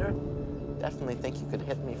close, Spider. Definitely think you could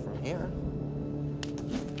hit me from here.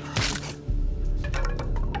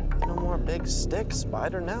 No more big sticks,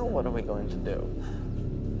 Spider. Now what are we going to do?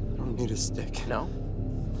 I don't need a stick. No?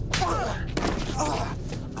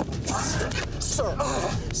 Sir,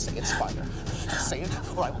 say it, Spider. Say it,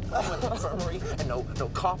 or I will put you in the infirmary, and no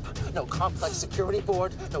cop, no complex security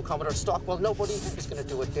board, no Commodore Stockwell, nobody is gonna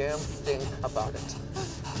do a damn thing about it.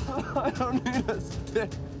 I don't need a stick,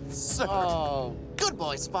 sir. Oh, Good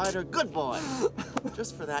boy, Spider, good boy.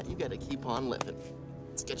 Just for that, you gotta keep on living.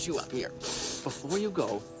 Let's get you up here. Before you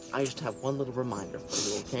go, I just have one little reminder for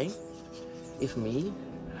you, okay? If me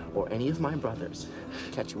or any of my brothers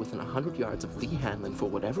catch you within 100 yards of Lee Hanlon for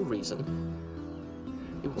whatever reason,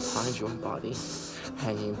 you will find your body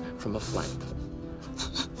hanging from a flank.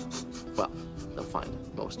 Well, they'll find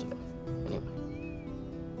most of it. Anyway.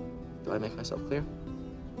 Do I make myself clear?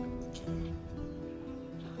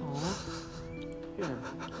 Aw. Here.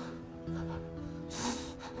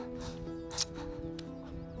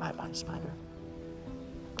 Bye-bye, Spider.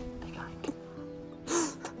 Big Ike.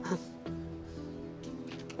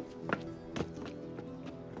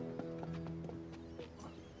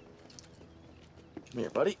 Come here,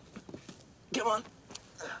 buddy. Come on.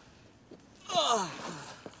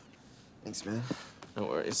 Thanks, man. No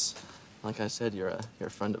worries. Like I said, you're a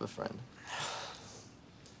friend of a friend.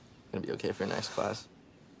 Gonna be okay for your next class?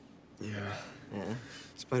 Yeah. Yeah?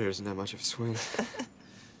 Spider doesn't have much of a swing.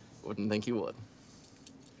 Wouldn't think you would.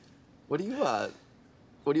 What are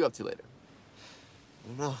you up to later? I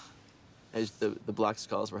don't know. The Black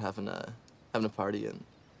Skulls were having a party, and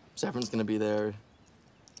Severin's gonna be there.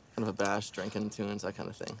 Kind of a bash, drinking, tunes, that kind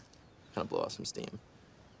of thing. Kind of blow off some steam.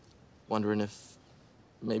 Wondering if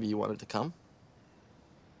maybe you wanted to come?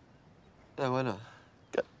 Yeah, why not?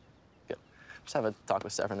 Good. Good. Just have a talk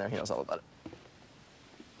with Severin there. He knows all about it.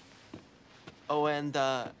 Oh, and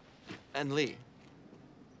Lee.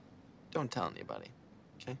 Don't tell anybody,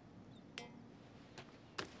 okay?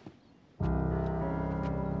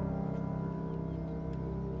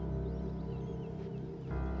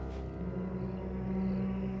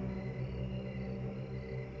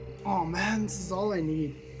 Oh man, this is all I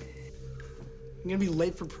need. I'm gonna be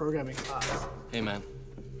late for programming class. Hey, man.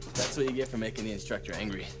 That's what you get for making the instructor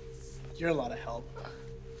angry. You're a lot of help.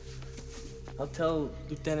 I'll tell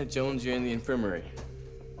Lieutenant Jones you're in the infirmary.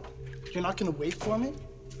 You're not gonna wait for me?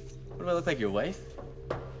 What do I look like, your wife?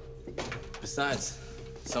 Besides,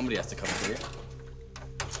 somebody has to come for you.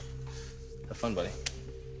 Have fun, buddy.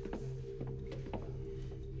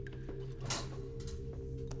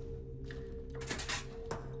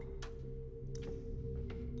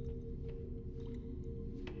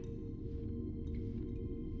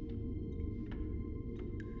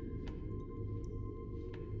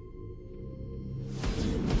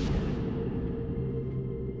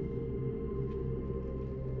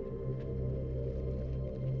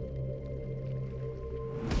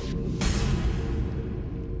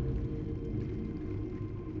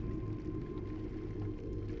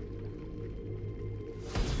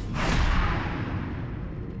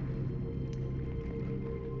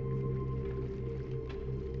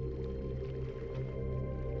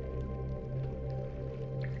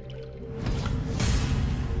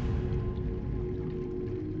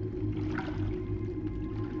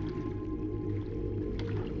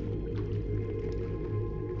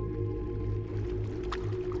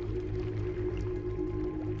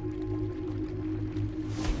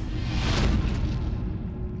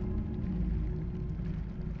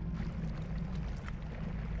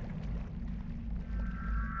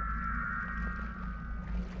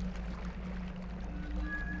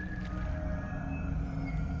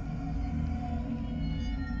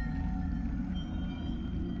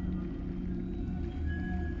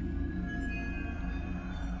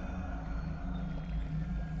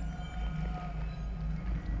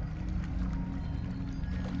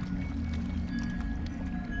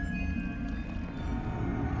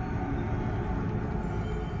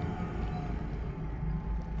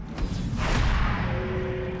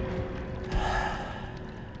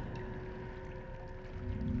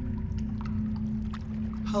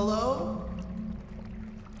 Hello?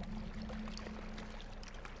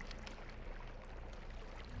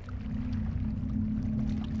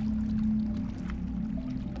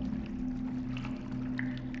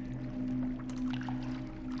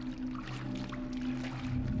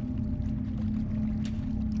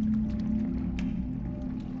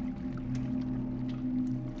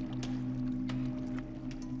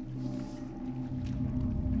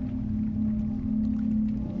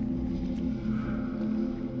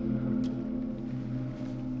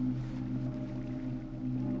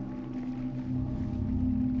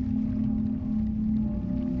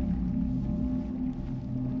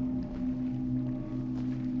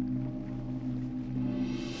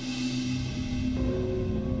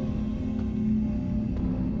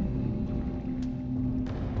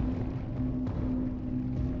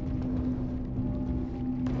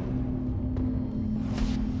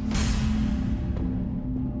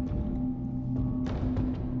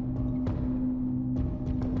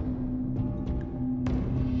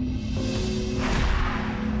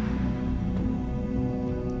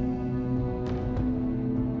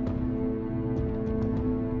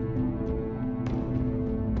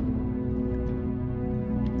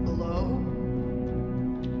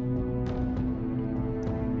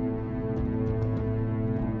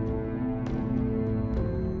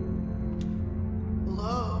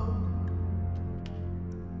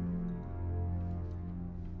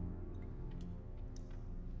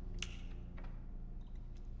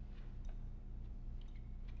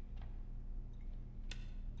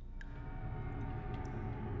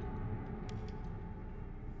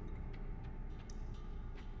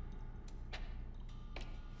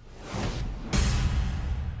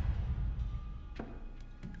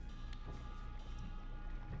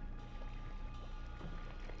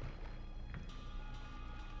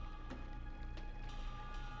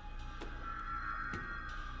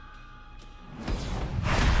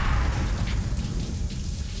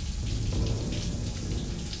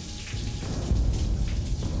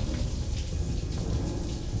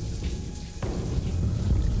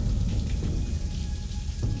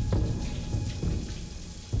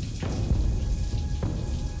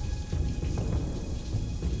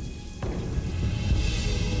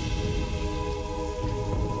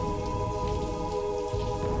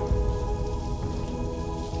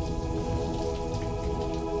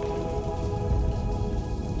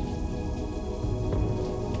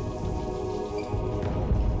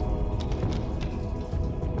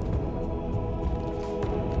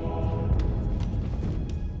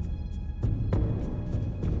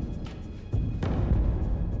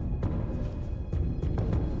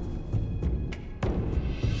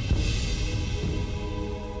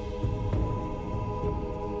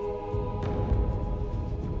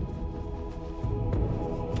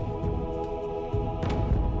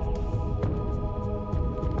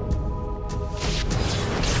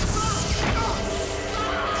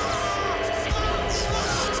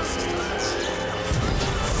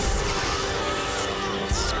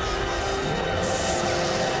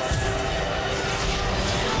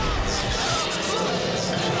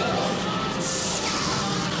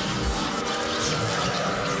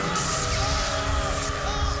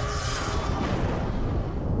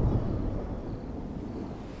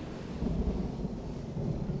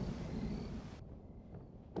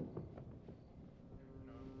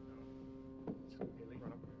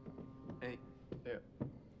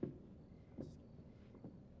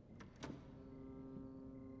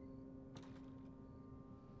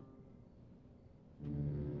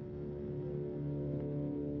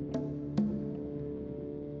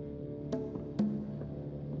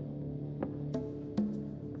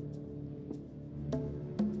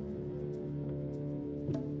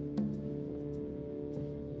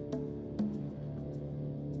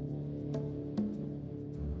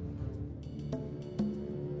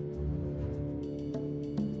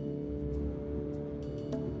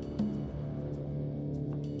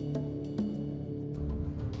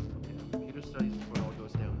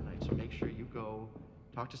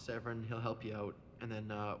 to Severin, he'll help you out, and then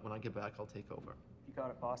when I get back, I'll take over. You got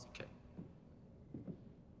it, boss. Okay.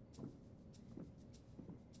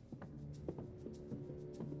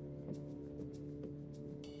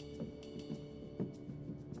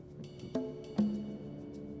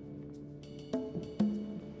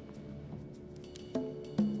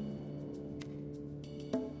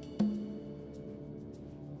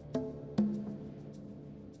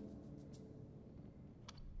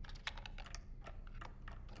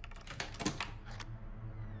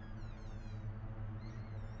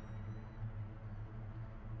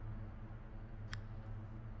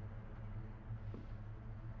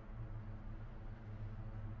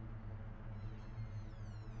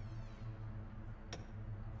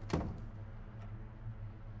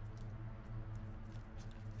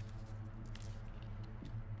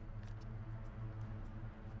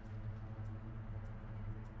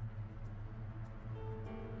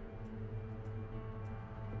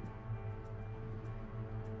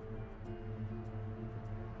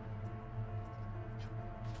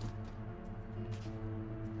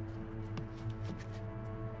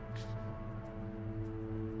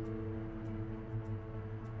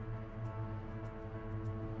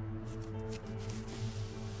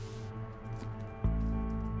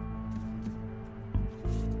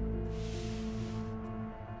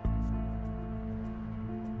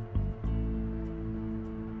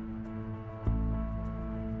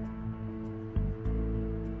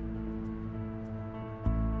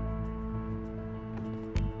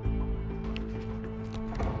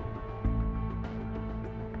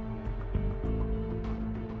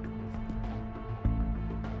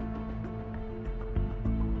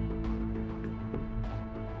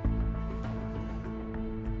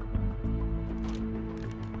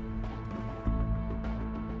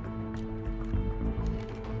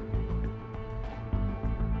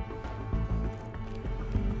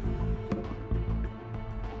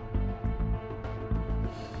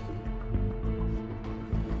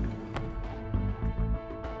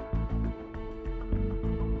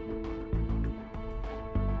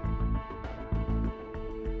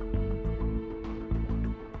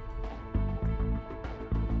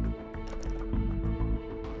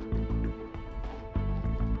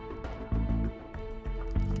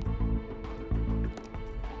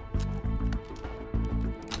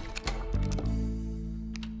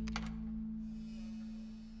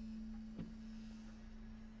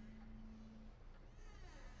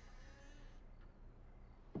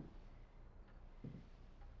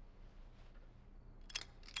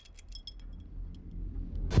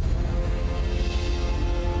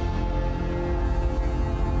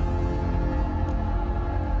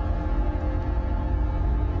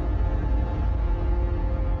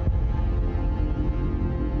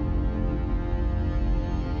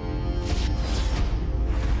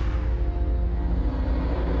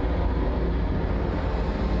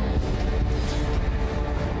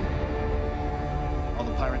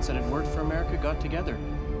 that had worked for America got together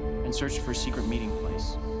and searched for a secret meeting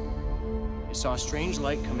place. They saw a strange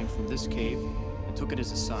light coming from this cave and took it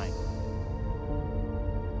as a sign.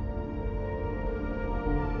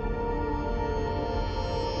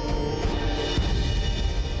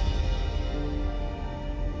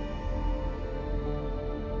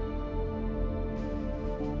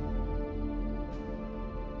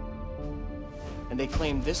 And they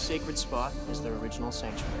claimed this sacred spot as their original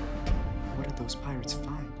sanctuary. What did those pirates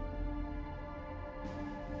find?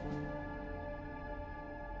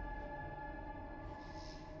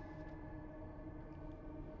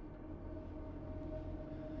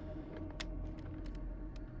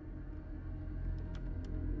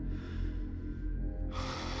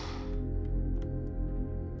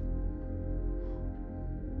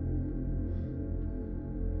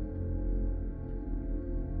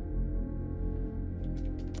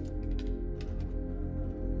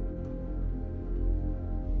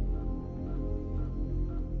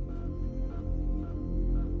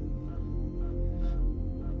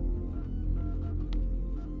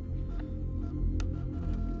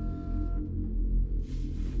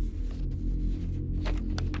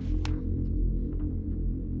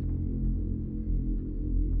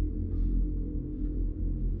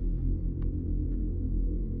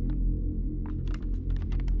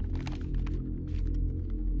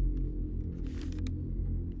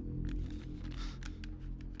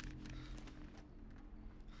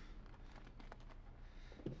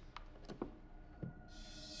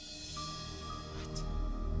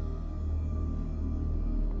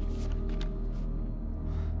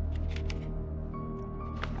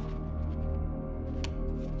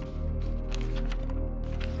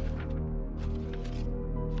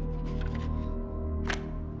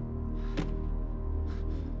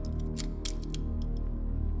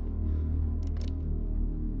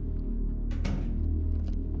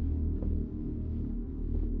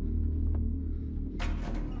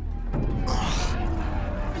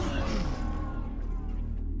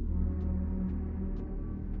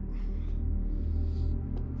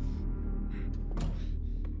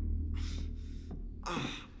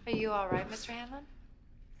 Are you all right, Mr. Hanlon?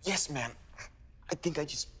 Yes, ma'am. I think I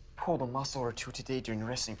just pulled a muscle or two today during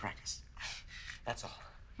wrestling practice. That's all.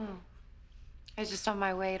 I was just on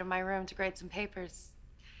my way to my room to grade some papers.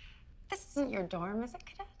 This isn't your dorm, is it,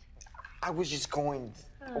 Cadet? I was just going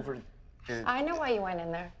over the... I know why you went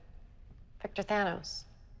in there. Victor Thanos.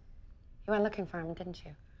 You went looking for him, didn't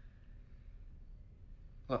you?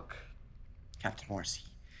 Look, Captain Morrissey,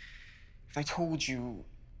 if I told you,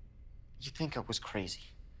 you'd think I was crazy.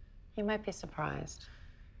 You might be surprised.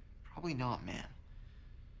 Probably not, ma'am.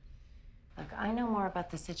 Look, I know more about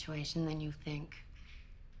the situation than you think.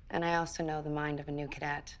 And I also know the mind of a new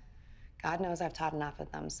cadet. God knows I've taught enough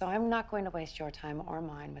of them, so I'm not going to waste your time or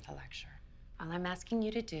mine with a lecture. All I'm asking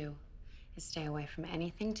you to do is stay away from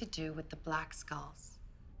anything to do with the Black Skulls.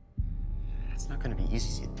 It's not going to be easy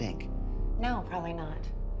as you think. No, probably not.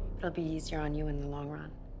 It'll be easier on you in the long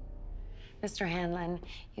run. Mr. Hanlon,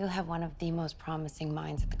 you have one of the most promising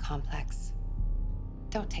minds at the complex.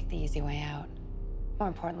 Don't take the easy way out. More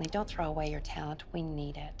importantly, don't throw away your talent. We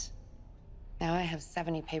need it. Now I have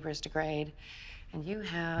 70 papers to grade, and you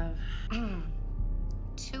have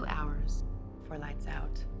 2 hours before lights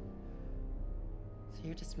out. So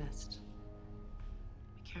you're dismissed.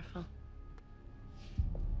 Be careful.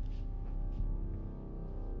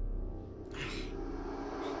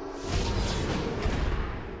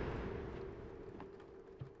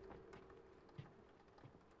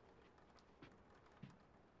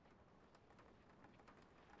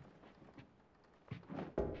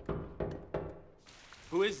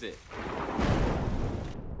 Who is it?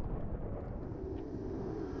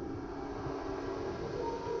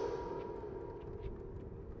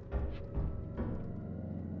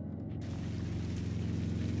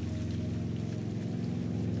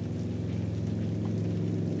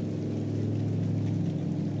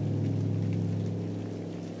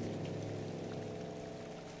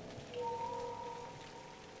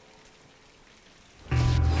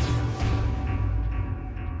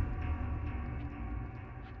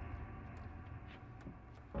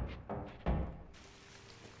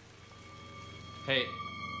 Hey,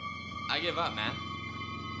 I give up, man.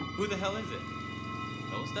 Who the hell is it?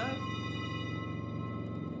 Nosedive?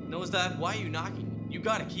 Nosedive, why are you knocking? You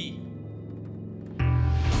got a key. Screw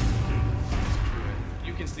it.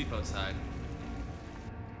 You can sleep outside.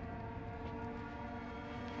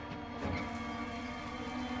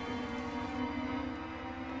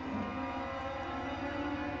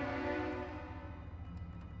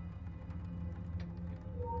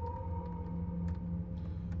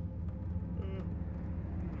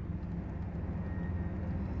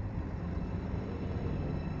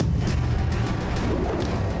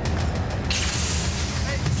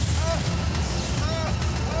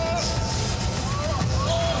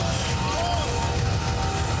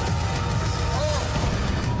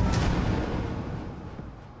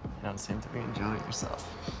 Seem to be enjoying yourself.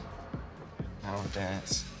 I don't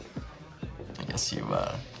dance. I guess you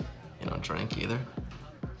don't drink either?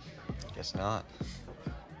 Guess not.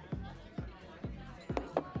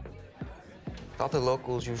 Thought the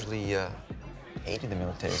locals usually hated the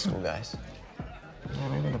military school guys. Yeah,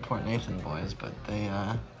 maybe the Port Nathan boys, but they,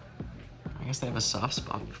 I guess they have a soft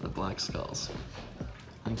spot for the Black Skulls.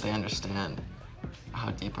 I think they understand how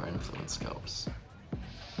deep our influence goes.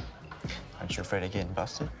 Aren't you afraid of getting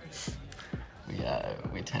busted?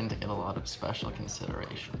 We tend to get a lot of special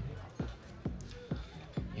consideration.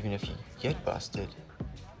 Even if you get busted,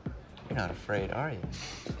 you're not afraid, are you?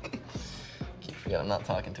 Keep forgetting I'm not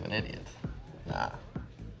talking to an idiot. Nah,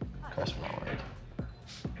 of course we're not worried.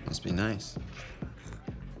 Must be nice.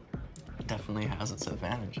 It definitely has its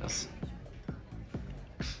advantages.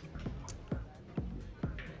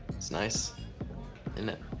 It's nice, isn't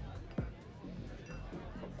it?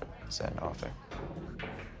 Is that an offer?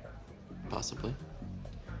 Possibly.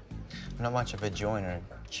 I'm not much of a joiner.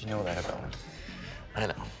 You know that about me. I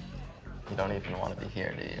know. You don't even want to be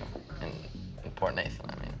here, do you? In Port Nathan,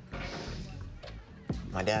 I mean.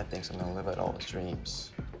 My dad thinks I'm gonna live out all his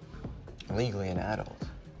dreams. Legally an adult.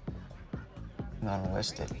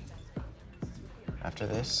 Non-enlisted. After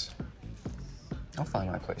this, I'll find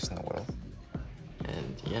my place in the world.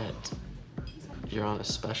 And yet, you're on a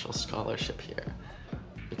special scholarship here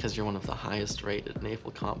because you're one of the highest rated naval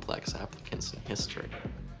complex applicants in history.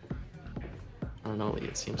 I don't know, Lee,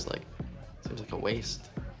 it seems like a waste,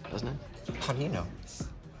 doesn't it? How do you know?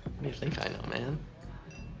 What do you think I know, man?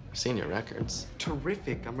 I've seen your records.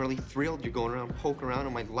 Terrific. I'm really thrilled you're going around poking around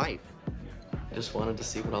in my life. I just wanted to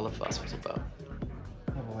see what all the fuss was about.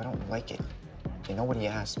 Yeah, well, I don't like it. You know what he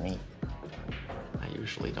asked me? I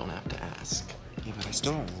usually don't have to ask. Yeah, but I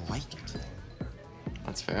still don't like it.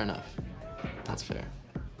 That's fair enough. That's fair.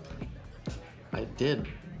 I did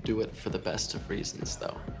do it for the best of reasons,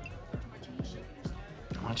 though.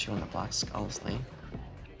 I want you in the Black Skulls, Lee.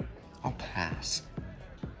 I'll pass.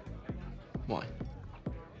 Why?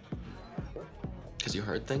 Because you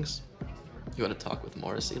heard things? You had a talk with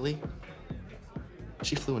Morrissey, Lee?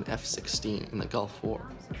 She flew an F-16 in the Gulf War.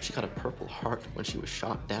 She got a Purple Heart when she was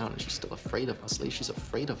shot down, and she's still afraid of us, Lee. She's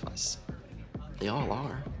afraid of us. They all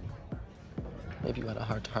are. Maybe you had a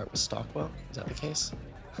heart-to-heart with Stockwell? Is that the case?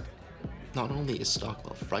 Not only is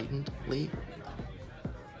Stockwell frightened, Lee,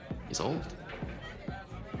 he's old.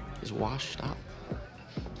 He's washed up.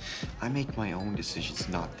 I make my own decisions,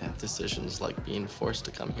 not them. Decisions like being forced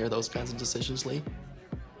to come here, those kinds of decisions, Lee?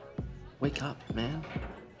 Wake up, man.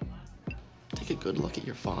 Take a good look at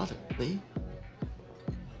your father, Lee.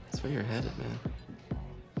 That's where you're headed, man.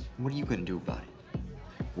 What are you gonna do about it?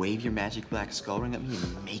 Wave your magic black skull ring at me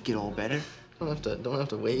and make it all better? Don't have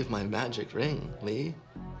to wave my magic ring, Lee.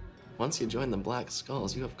 Once you join the Black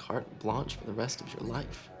Skulls, you have carte blanche for the rest of your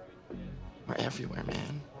life. We're everywhere,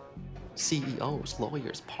 man. CEOs,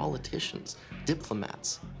 lawyers, politicians,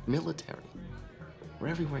 diplomats, military. We're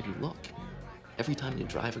everywhere you look. Every time you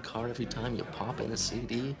drive a car, every time you pop in a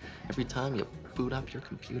CD, every time you boot up your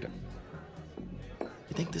computer.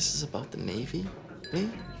 You think this is about the Navy, Lee?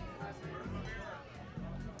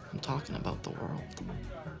 I'm talking about the world.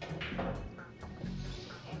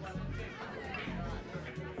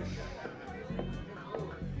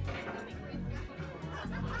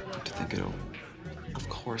 To think it over. Of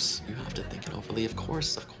course you have to think it over, Lee. Of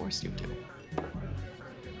course you do.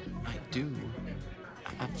 I do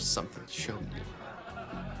have something to show you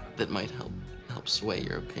that might help sway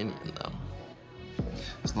your opinion, though.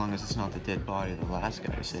 As long as it's not the dead body of the last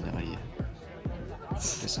guy who said no to you.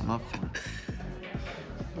 Guess I'm up for it.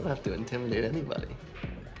 You don't have to intimidate anybody.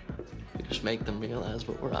 You just make them realize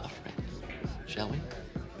what we're offering. Shall we?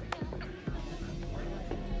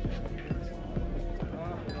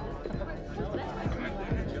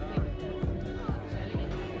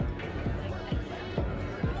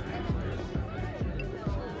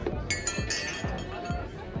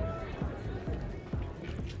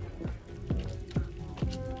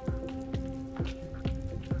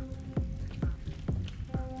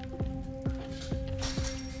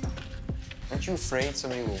 Aren't you afraid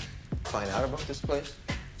somebody will find out about this place?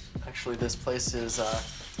 Actually, this place is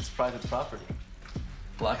it's private property.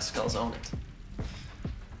 Black Skulls own it.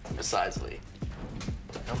 Besides, Lee,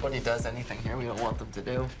 nobody does anything here we don't want them to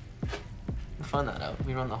do. We'll find that out.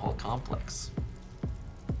 We run the whole complex.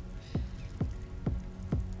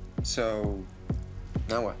 So,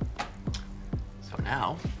 now what? So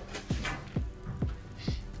now,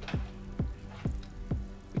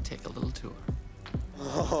 we take a little tour.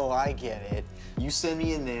 Oh, I get it. You send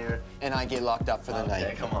me in there, and I get locked up for the night.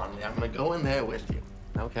 Okay, come on, Lee. I'm gonna go in there with you.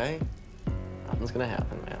 Okay? Nothing's gonna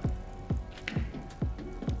happen, man.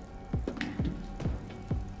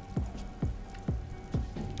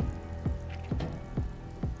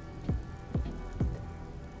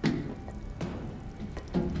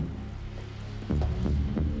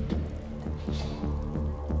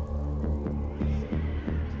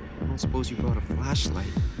 I don't suppose you brought a flashlight.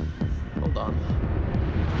 Hold on.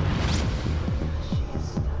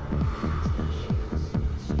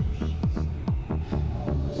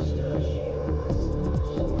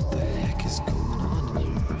 What the heck is going on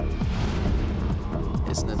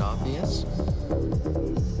here? Isn't it obvious?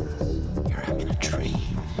 You're having a dream.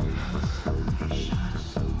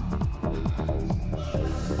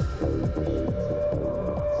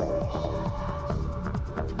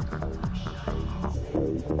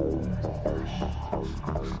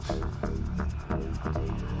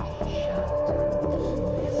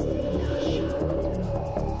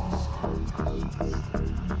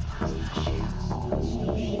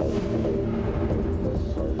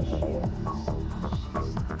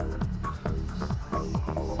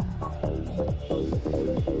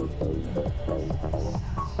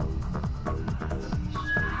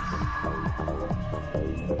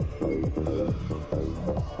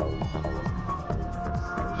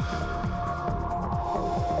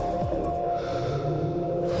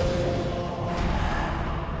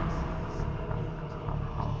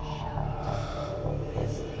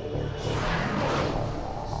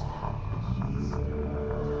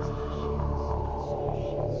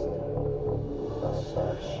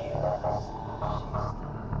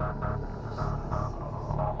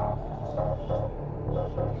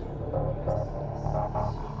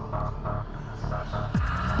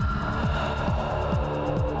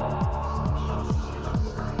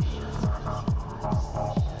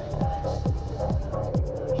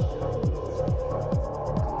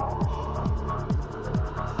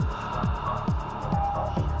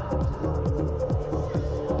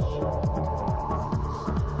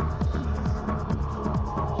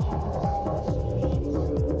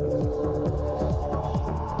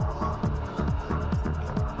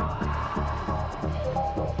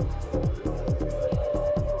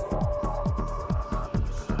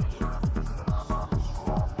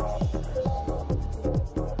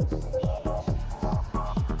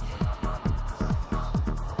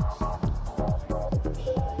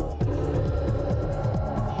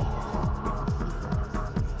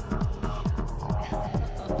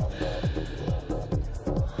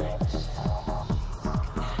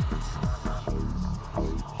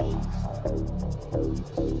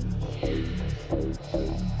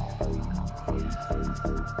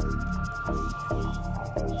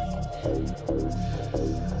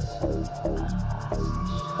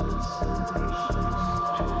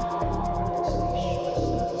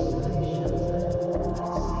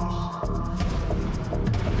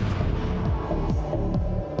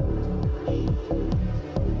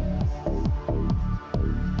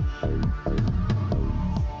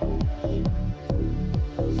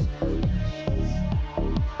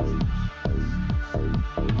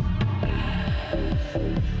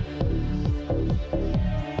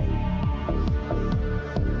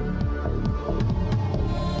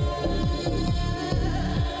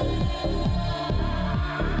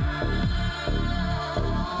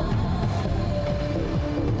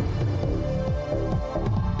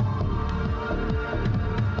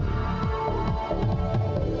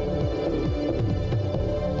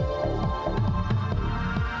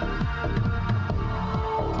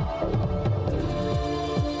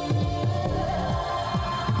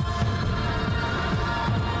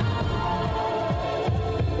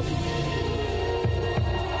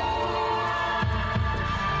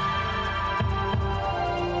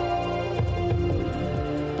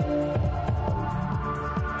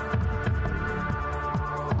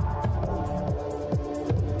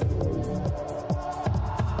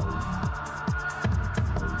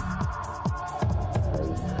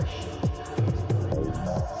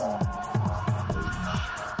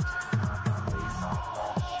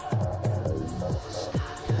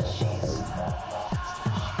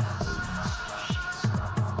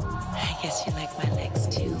 Guess you like my legs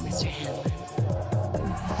too, Mr. Hanlon.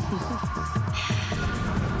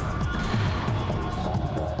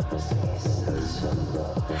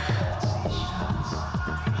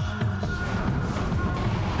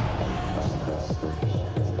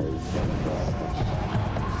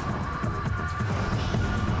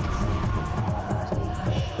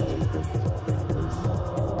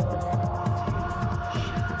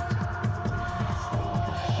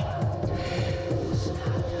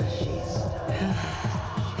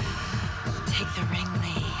 Take the ring,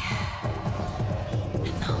 Lee,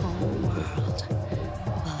 and the whole world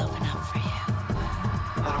will open up for you.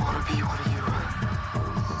 I don't want to be one of you.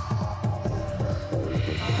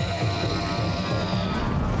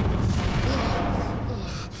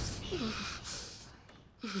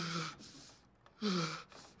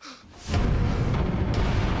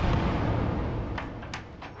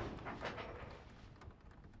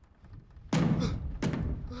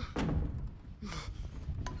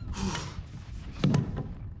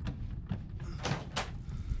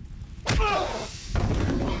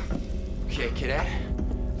 Okay, cadet.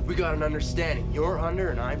 We got an understanding. You're under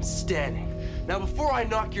and I'm standing. Now, before I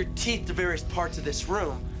knock your teeth to various parts of this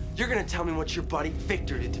room, you're gonna tell me what your buddy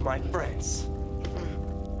Victor did to my friends.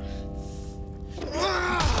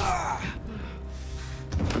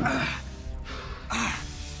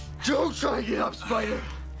 Don't try to get up, Spider.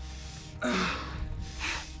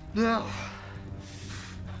 Now,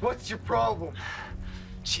 what's your problem?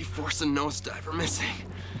 G-Force and Nosedive are missing.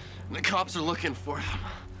 The cops are looking for them.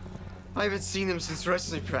 I haven't seen them since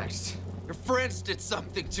wrestling practice. Your friends did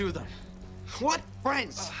something to them. What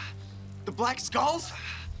friends? The Black Skulls?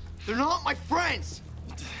 They're not my friends.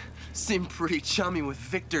 Seemed pretty chummy with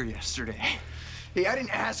Victor yesterday. Hey, I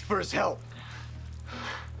didn't ask for his help.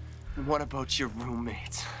 And what about your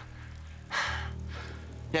roommates?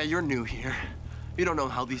 Yeah, you're new here. You don't know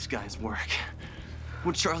how these guys work.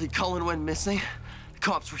 When Charlie Cullen went missing, the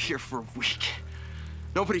cops were here for a week.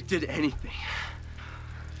 Nobody did anything.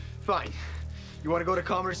 Fine. You want to go to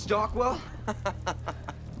Comrade Stockwell?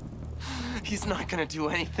 He's not gonna do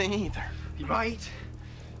anything either. He might.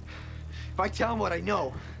 If I tell him what I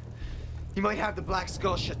know, he might have the Black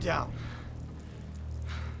Skull shut down.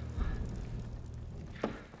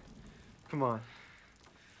 Come on.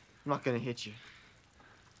 I'm not gonna hit you.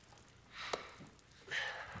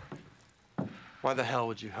 Why the hell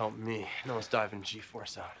would you help me? Nosedive and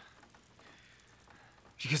G-Force out.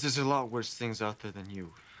 Because there's a lot worse things out there than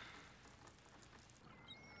you.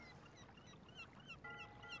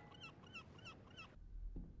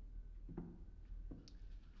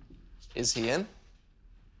 Is he in?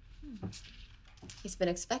 He's been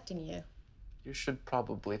expecting you. You should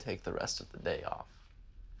probably take the rest of the day off.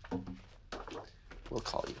 We'll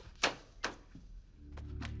call you.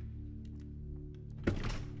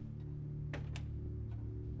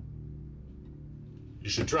 You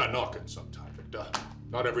should try knocking sometime, Victor.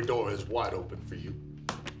 Not every door is wide open for you.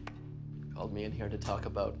 Called me in here to talk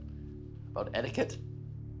about etiquette?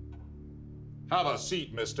 Have a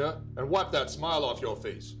seat, mister, and wipe that smile off your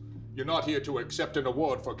face. You're not here to accept an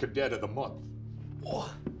award for Cadet of the Month. Oh,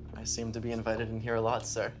 I seem to be invited in here a lot,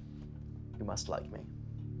 sir. You must like me.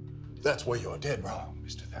 That's where you're dead wrong,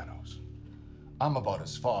 Mr. Thanos. I'm about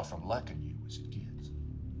as far from liking you as it gets.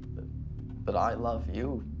 But I love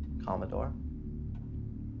you, Commodore.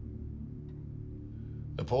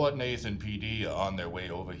 The Port Nathan PD are on their way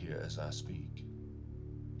over here as I speak.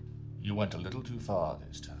 You went a little too far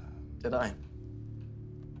this time. Did I?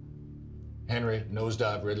 Henry,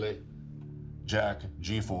 Nosedive Ridley, Jack,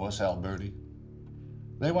 G-Force, Alberti.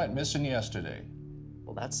 They went missing yesterday.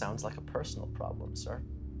 Well, that sounds like a personal problem, sir.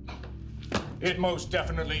 It most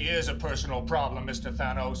definitely is a personal problem, Mr.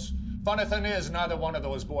 Thanos. Funny thing is, neither one of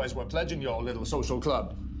those boys were pledging your little social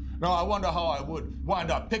club. Now, I wonder how I would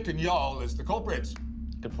wind up picking y'all as the culprits.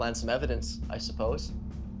 Could plan some evidence, I suppose.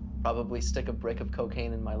 Probably stick a brick of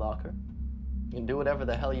cocaine in my locker. You can do whatever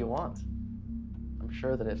the hell you want. I'm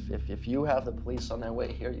sure that if you have the police on their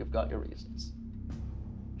way here, you've got your reasons.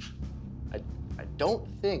 I don't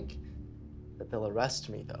think that they'll arrest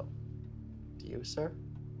me, though. Do you, sir?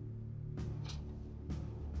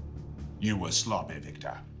 You were sloppy,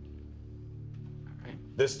 Victor.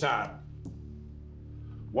 This time,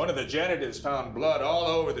 one of the janitors found blood all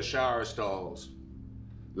over the shower stalls.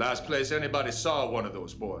 Last place anybody saw one of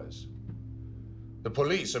those boys. The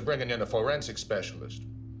police are bringing in a forensic specialist.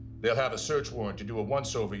 They'll have a search warrant to do a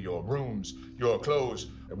once-over your rooms, your clothes,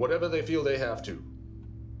 and whatever they feel they have to.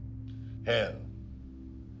 Hell,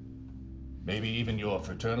 maybe even your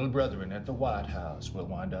fraternal brethren at the White House will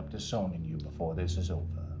wind up disowning you before this is over.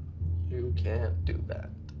 You can't do that.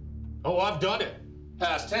 Oh, I've done it.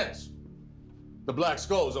 Past tense. The Black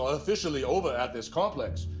Skulls are officially over at this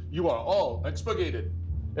complex. You are all expurgated.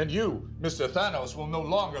 And you, Mr. Thanos, will no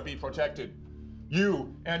longer be protected.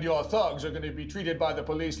 You and your thugs are going to be treated by the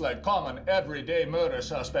police like common, everyday murder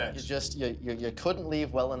suspects. You couldn't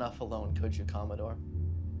leave well enough alone, could you, Commodore?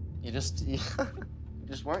 You just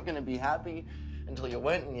weren't going to be happy until you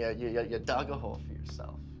went and you dug a hole for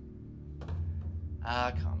yourself.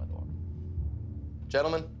 Ah, Commodore.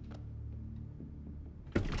 Gentlemen.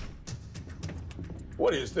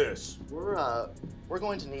 What is this? We're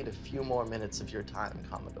going to need a few more minutes of your time,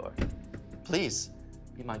 Commodore. Please,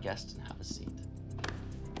 be my guest and have a seat.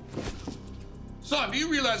 Son, do you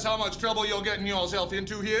realize how much trouble you're getting yourself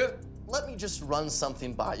into here? Let me just run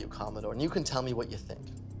something by you, Commodore, and you can tell me what you think.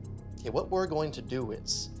 Okay, what we're going to do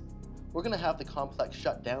is, we're going to have the complex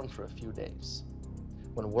shut down for a few days.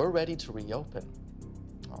 When we're ready to reopen,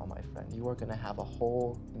 oh, my friend, you are going to have a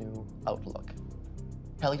whole new outlook.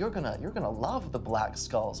 Hell, you're gonna love the Black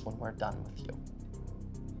Skulls when we're done with you.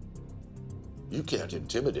 You can't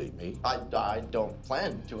intimidate me. I don't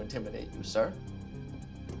plan to intimidate you, sir.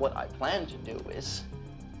 What I plan to do is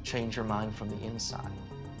change your mind from the inside.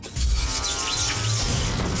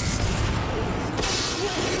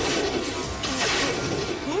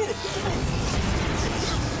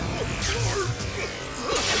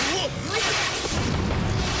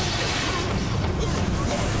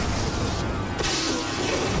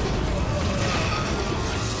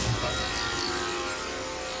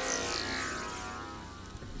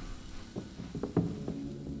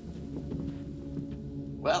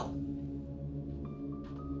 Well,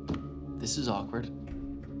 this is awkward.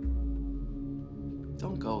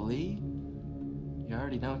 Don't go, Lee. You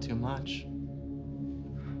already know too much.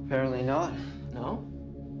 Apparently not. No?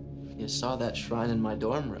 You saw that shrine in my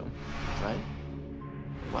dorm room, right?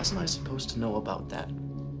 Wasn't I supposed to know about that?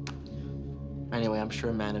 Anyway, I'm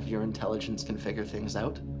sure a man of your intelligence can figure things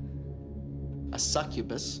out. A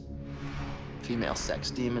succubus, female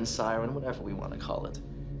sex demon, siren, whatever we want to call it,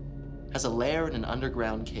 has a lair in an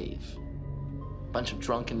underground cave. A bunch of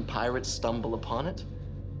drunken pirates stumble upon it,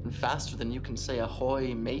 and faster than you can say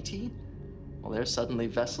ahoy matey, well, they're suddenly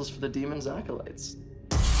vessels for the demon's acolytes.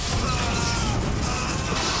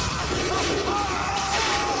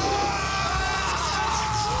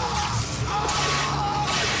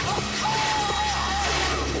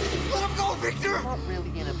 Let him go, Victor! You're not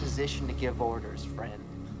really in a position to give orders, friend.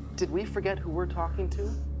 Did we forget who we're talking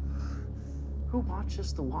to? Who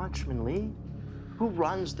watches the Watchmen, Lee? Who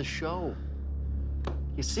runs the show?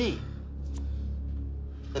 You see,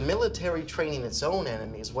 the military training its own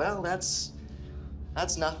enemies, well, that's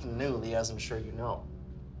nothing new, Lee, as I'm sure you know.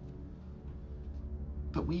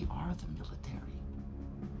 But we are the military.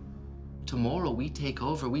 Tomorrow we take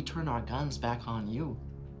over, we turn our guns back on you.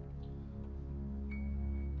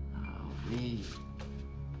 Oh, Lee.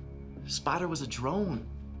 Spider was a drone.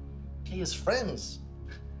 Okay, his friends.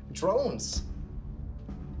 Drones.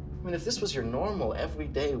 I mean, if this was your normal,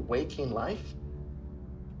 everyday, waking life,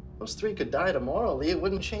 those three could die tomorrow, Lee. It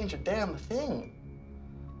wouldn't change a damn thing.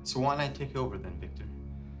 So why not take over then, Victor?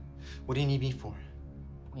 What do you need me for?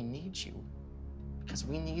 We need you. Because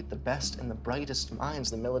we need the best and the brightest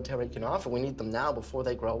minds the military can offer. We need them now before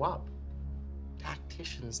they grow up.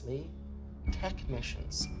 Tacticians, Lee.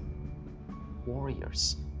 Technicians.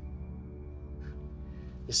 Warriors.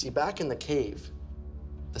 You see, back in the cave,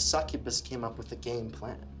 the succubus came up with a game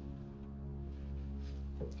plan.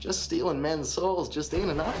 Just stealing men's souls just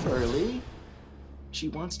ain't enough for her, Lee. She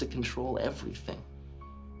wants to control everything.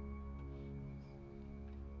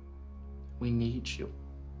 We need you.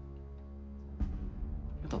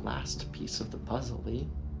 You're the last piece of the puzzle, Lee.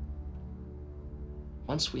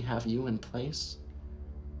 Once we have you in place,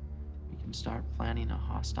 we can start planning a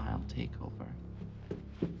hostile takeover.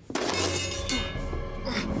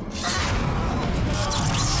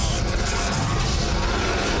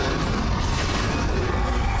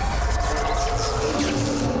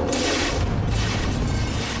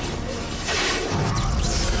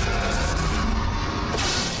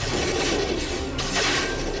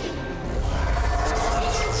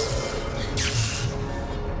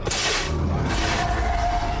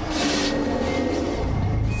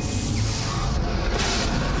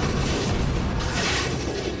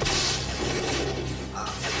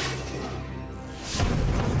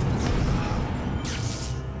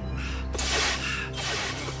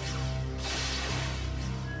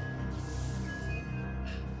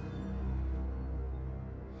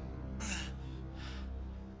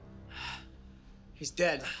 He's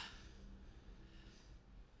dead.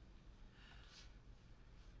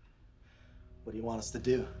 what do you want us to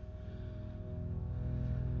do?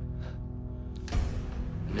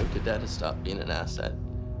 New cadet has stopped being an asset.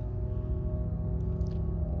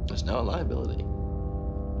 There's now a liability.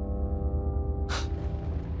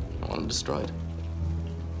 I want him destroyed.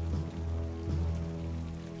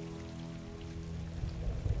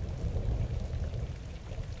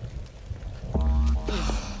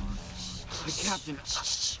 Captain.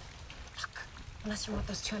 Unless you want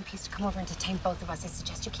those two MPs to come over and detain both of us, I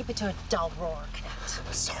suggest you keep it to a dull roar,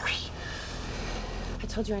 Cadet. Sorry. I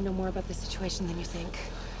told you I know more about the situation than you think.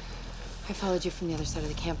 I followed you from the other side of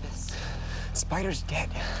the campus. Spider's dead.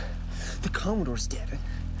 The Commodore's dead.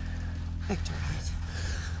 Victor, right?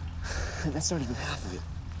 And that's not even half of it.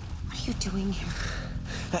 What are you doing here?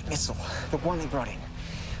 That missile, the one they brought in.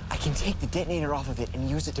 I can take the detonator off of it and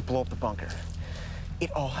use it to blow up the bunker.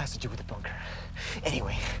 It all has to do with the bunker.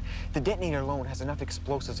 Anyway, the detonator alone has enough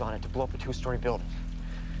explosives on it to blow up a 2-story building.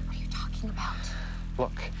 What are you talking about?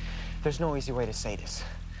 Look, there's no easy way to say this.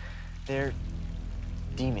 They're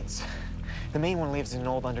demons. The main one lives in an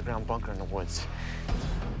old underground bunker in the woods.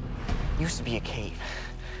 Used to be a cave.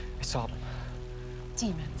 I saw them.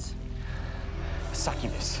 Demons. A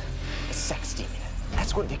succubus. A sex demon.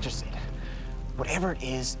 That's what Victor said. Whatever it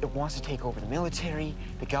is, it wants to take over the military,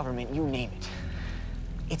 the government, you name it.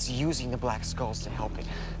 It's using the Black Skulls to help it.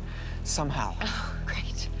 Somehow. Oh,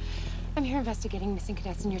 great. I'm here investigating missing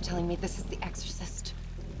cadets, and you're telling me this is the Exorcist.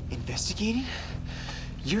 Investigating?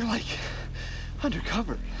 You're like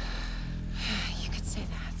undercover. You could say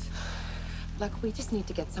that. Look, we just need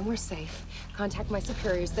to get somewhere safe. Contact my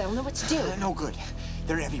superiors. They'll know what to do. No good.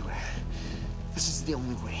 They're everywhere. This is the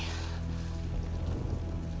only way.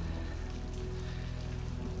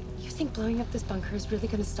 You think blowing up this bunker is really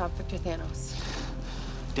going to stop Victor Thanos?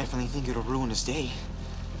 Definitely think it'll ruin his day.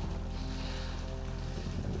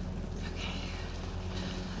 Okay.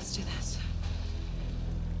 Let's do this.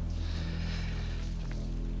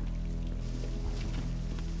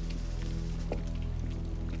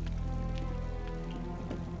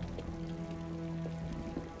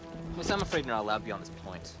 Miss, I'm afraid you're not allowed beyond this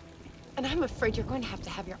point. And I'm afraid you're going to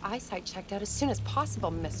have your eyesight checked out as soon as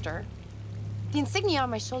possible, mister. The insignia on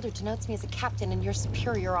my shoulder denotes me as a captain and your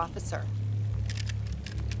superior officer.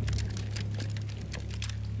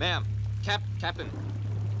 Ma'am, Captain.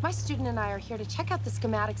 My student and I are here to check out the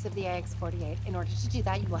schematics of the AX-48. In order to do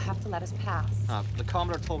that, you will have to let us pass. The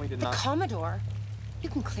Commodore told me to not... The Commodore? You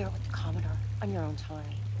can clear it with the Commodore on your own time.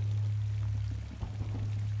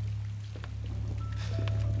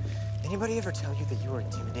 Anybody ever tell you that you were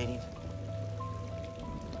intimidating?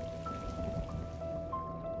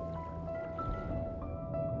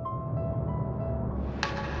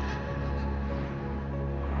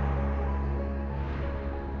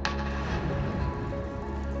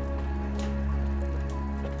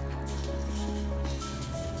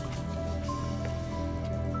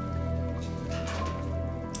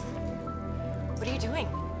 What are you doing?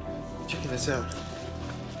 Checking this out.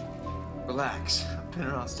 Relax. I've been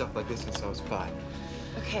around stuff like this since I was 5.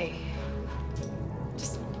 Okay.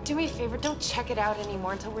 Just do me a favor. Don't check it out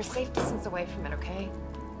anymore until we're safe distance away from it, okay?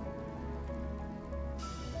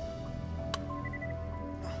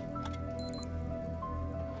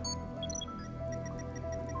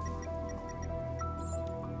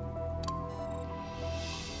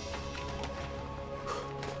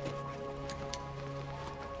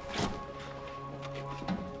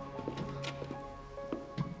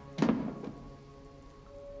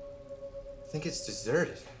 I think it's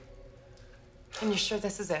deserted. And you're sure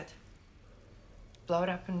this is it? Blow it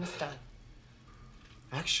up and it's done.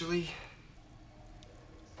 Actually,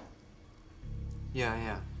 yeah, I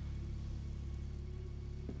am.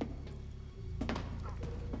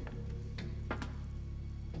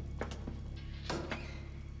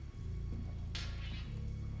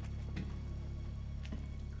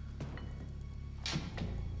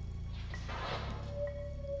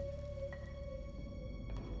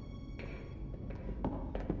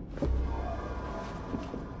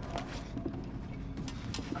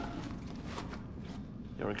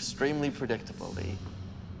 You're extremely predictable, Lee.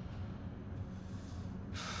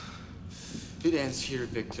 It ends here,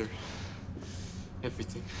 Victor.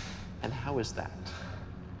 Everything. And how is that?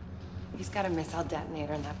 He's got a missile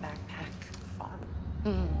detonator in that backpack.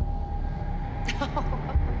 Fun.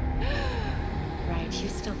 Right, you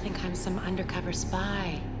still think I'm some undercover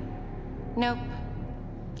spy. Nope.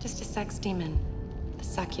 Just a sex demon. The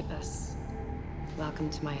succubus.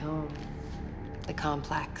 Welcome to my home. The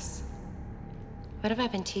complex. What have I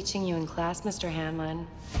been teaching you in class, Mr. Hanlon?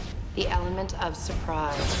 The element of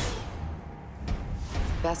surprise.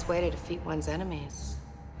 It's the best way to defeat one's enemies.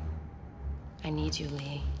 I need you,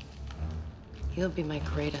 Lee. You'll be my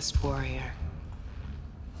greatest warrior.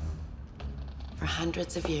 For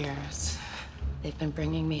hundreds of years, they've been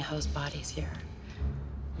bringing me host bodies here.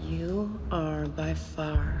 You are by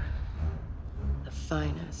far the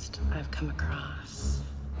finest I've come across.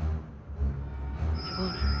 It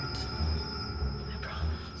won't hurt. I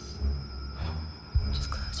promise. Just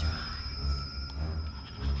close your eyes.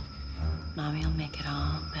 Mommy will make it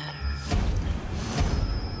all better.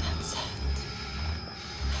 That's it.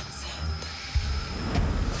 That's it.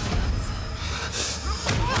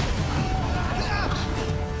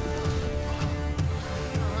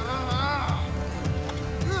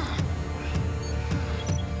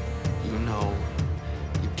 You know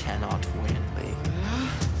you cannot win, babe.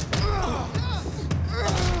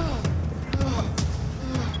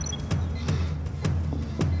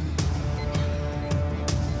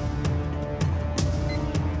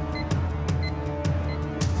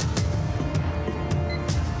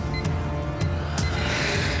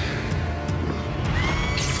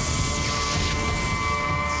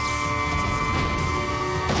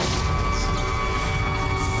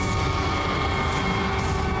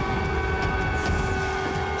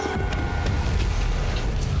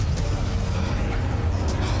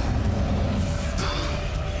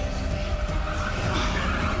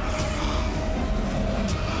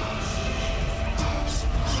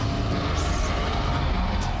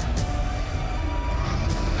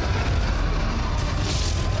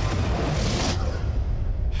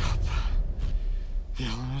 The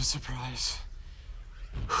element of surprise.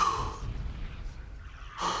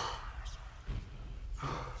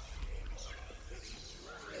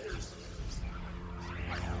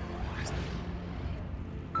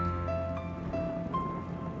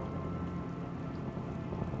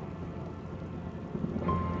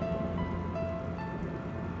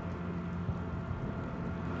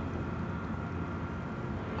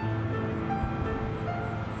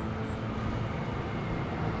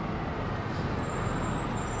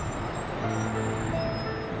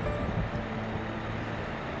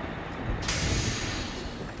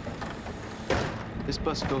 This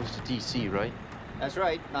bus goes to DC, right? That's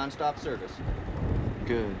right, non-stop service.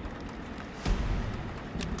 Good.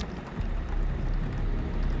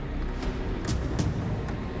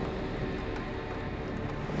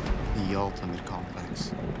 The ultimate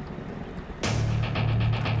complex.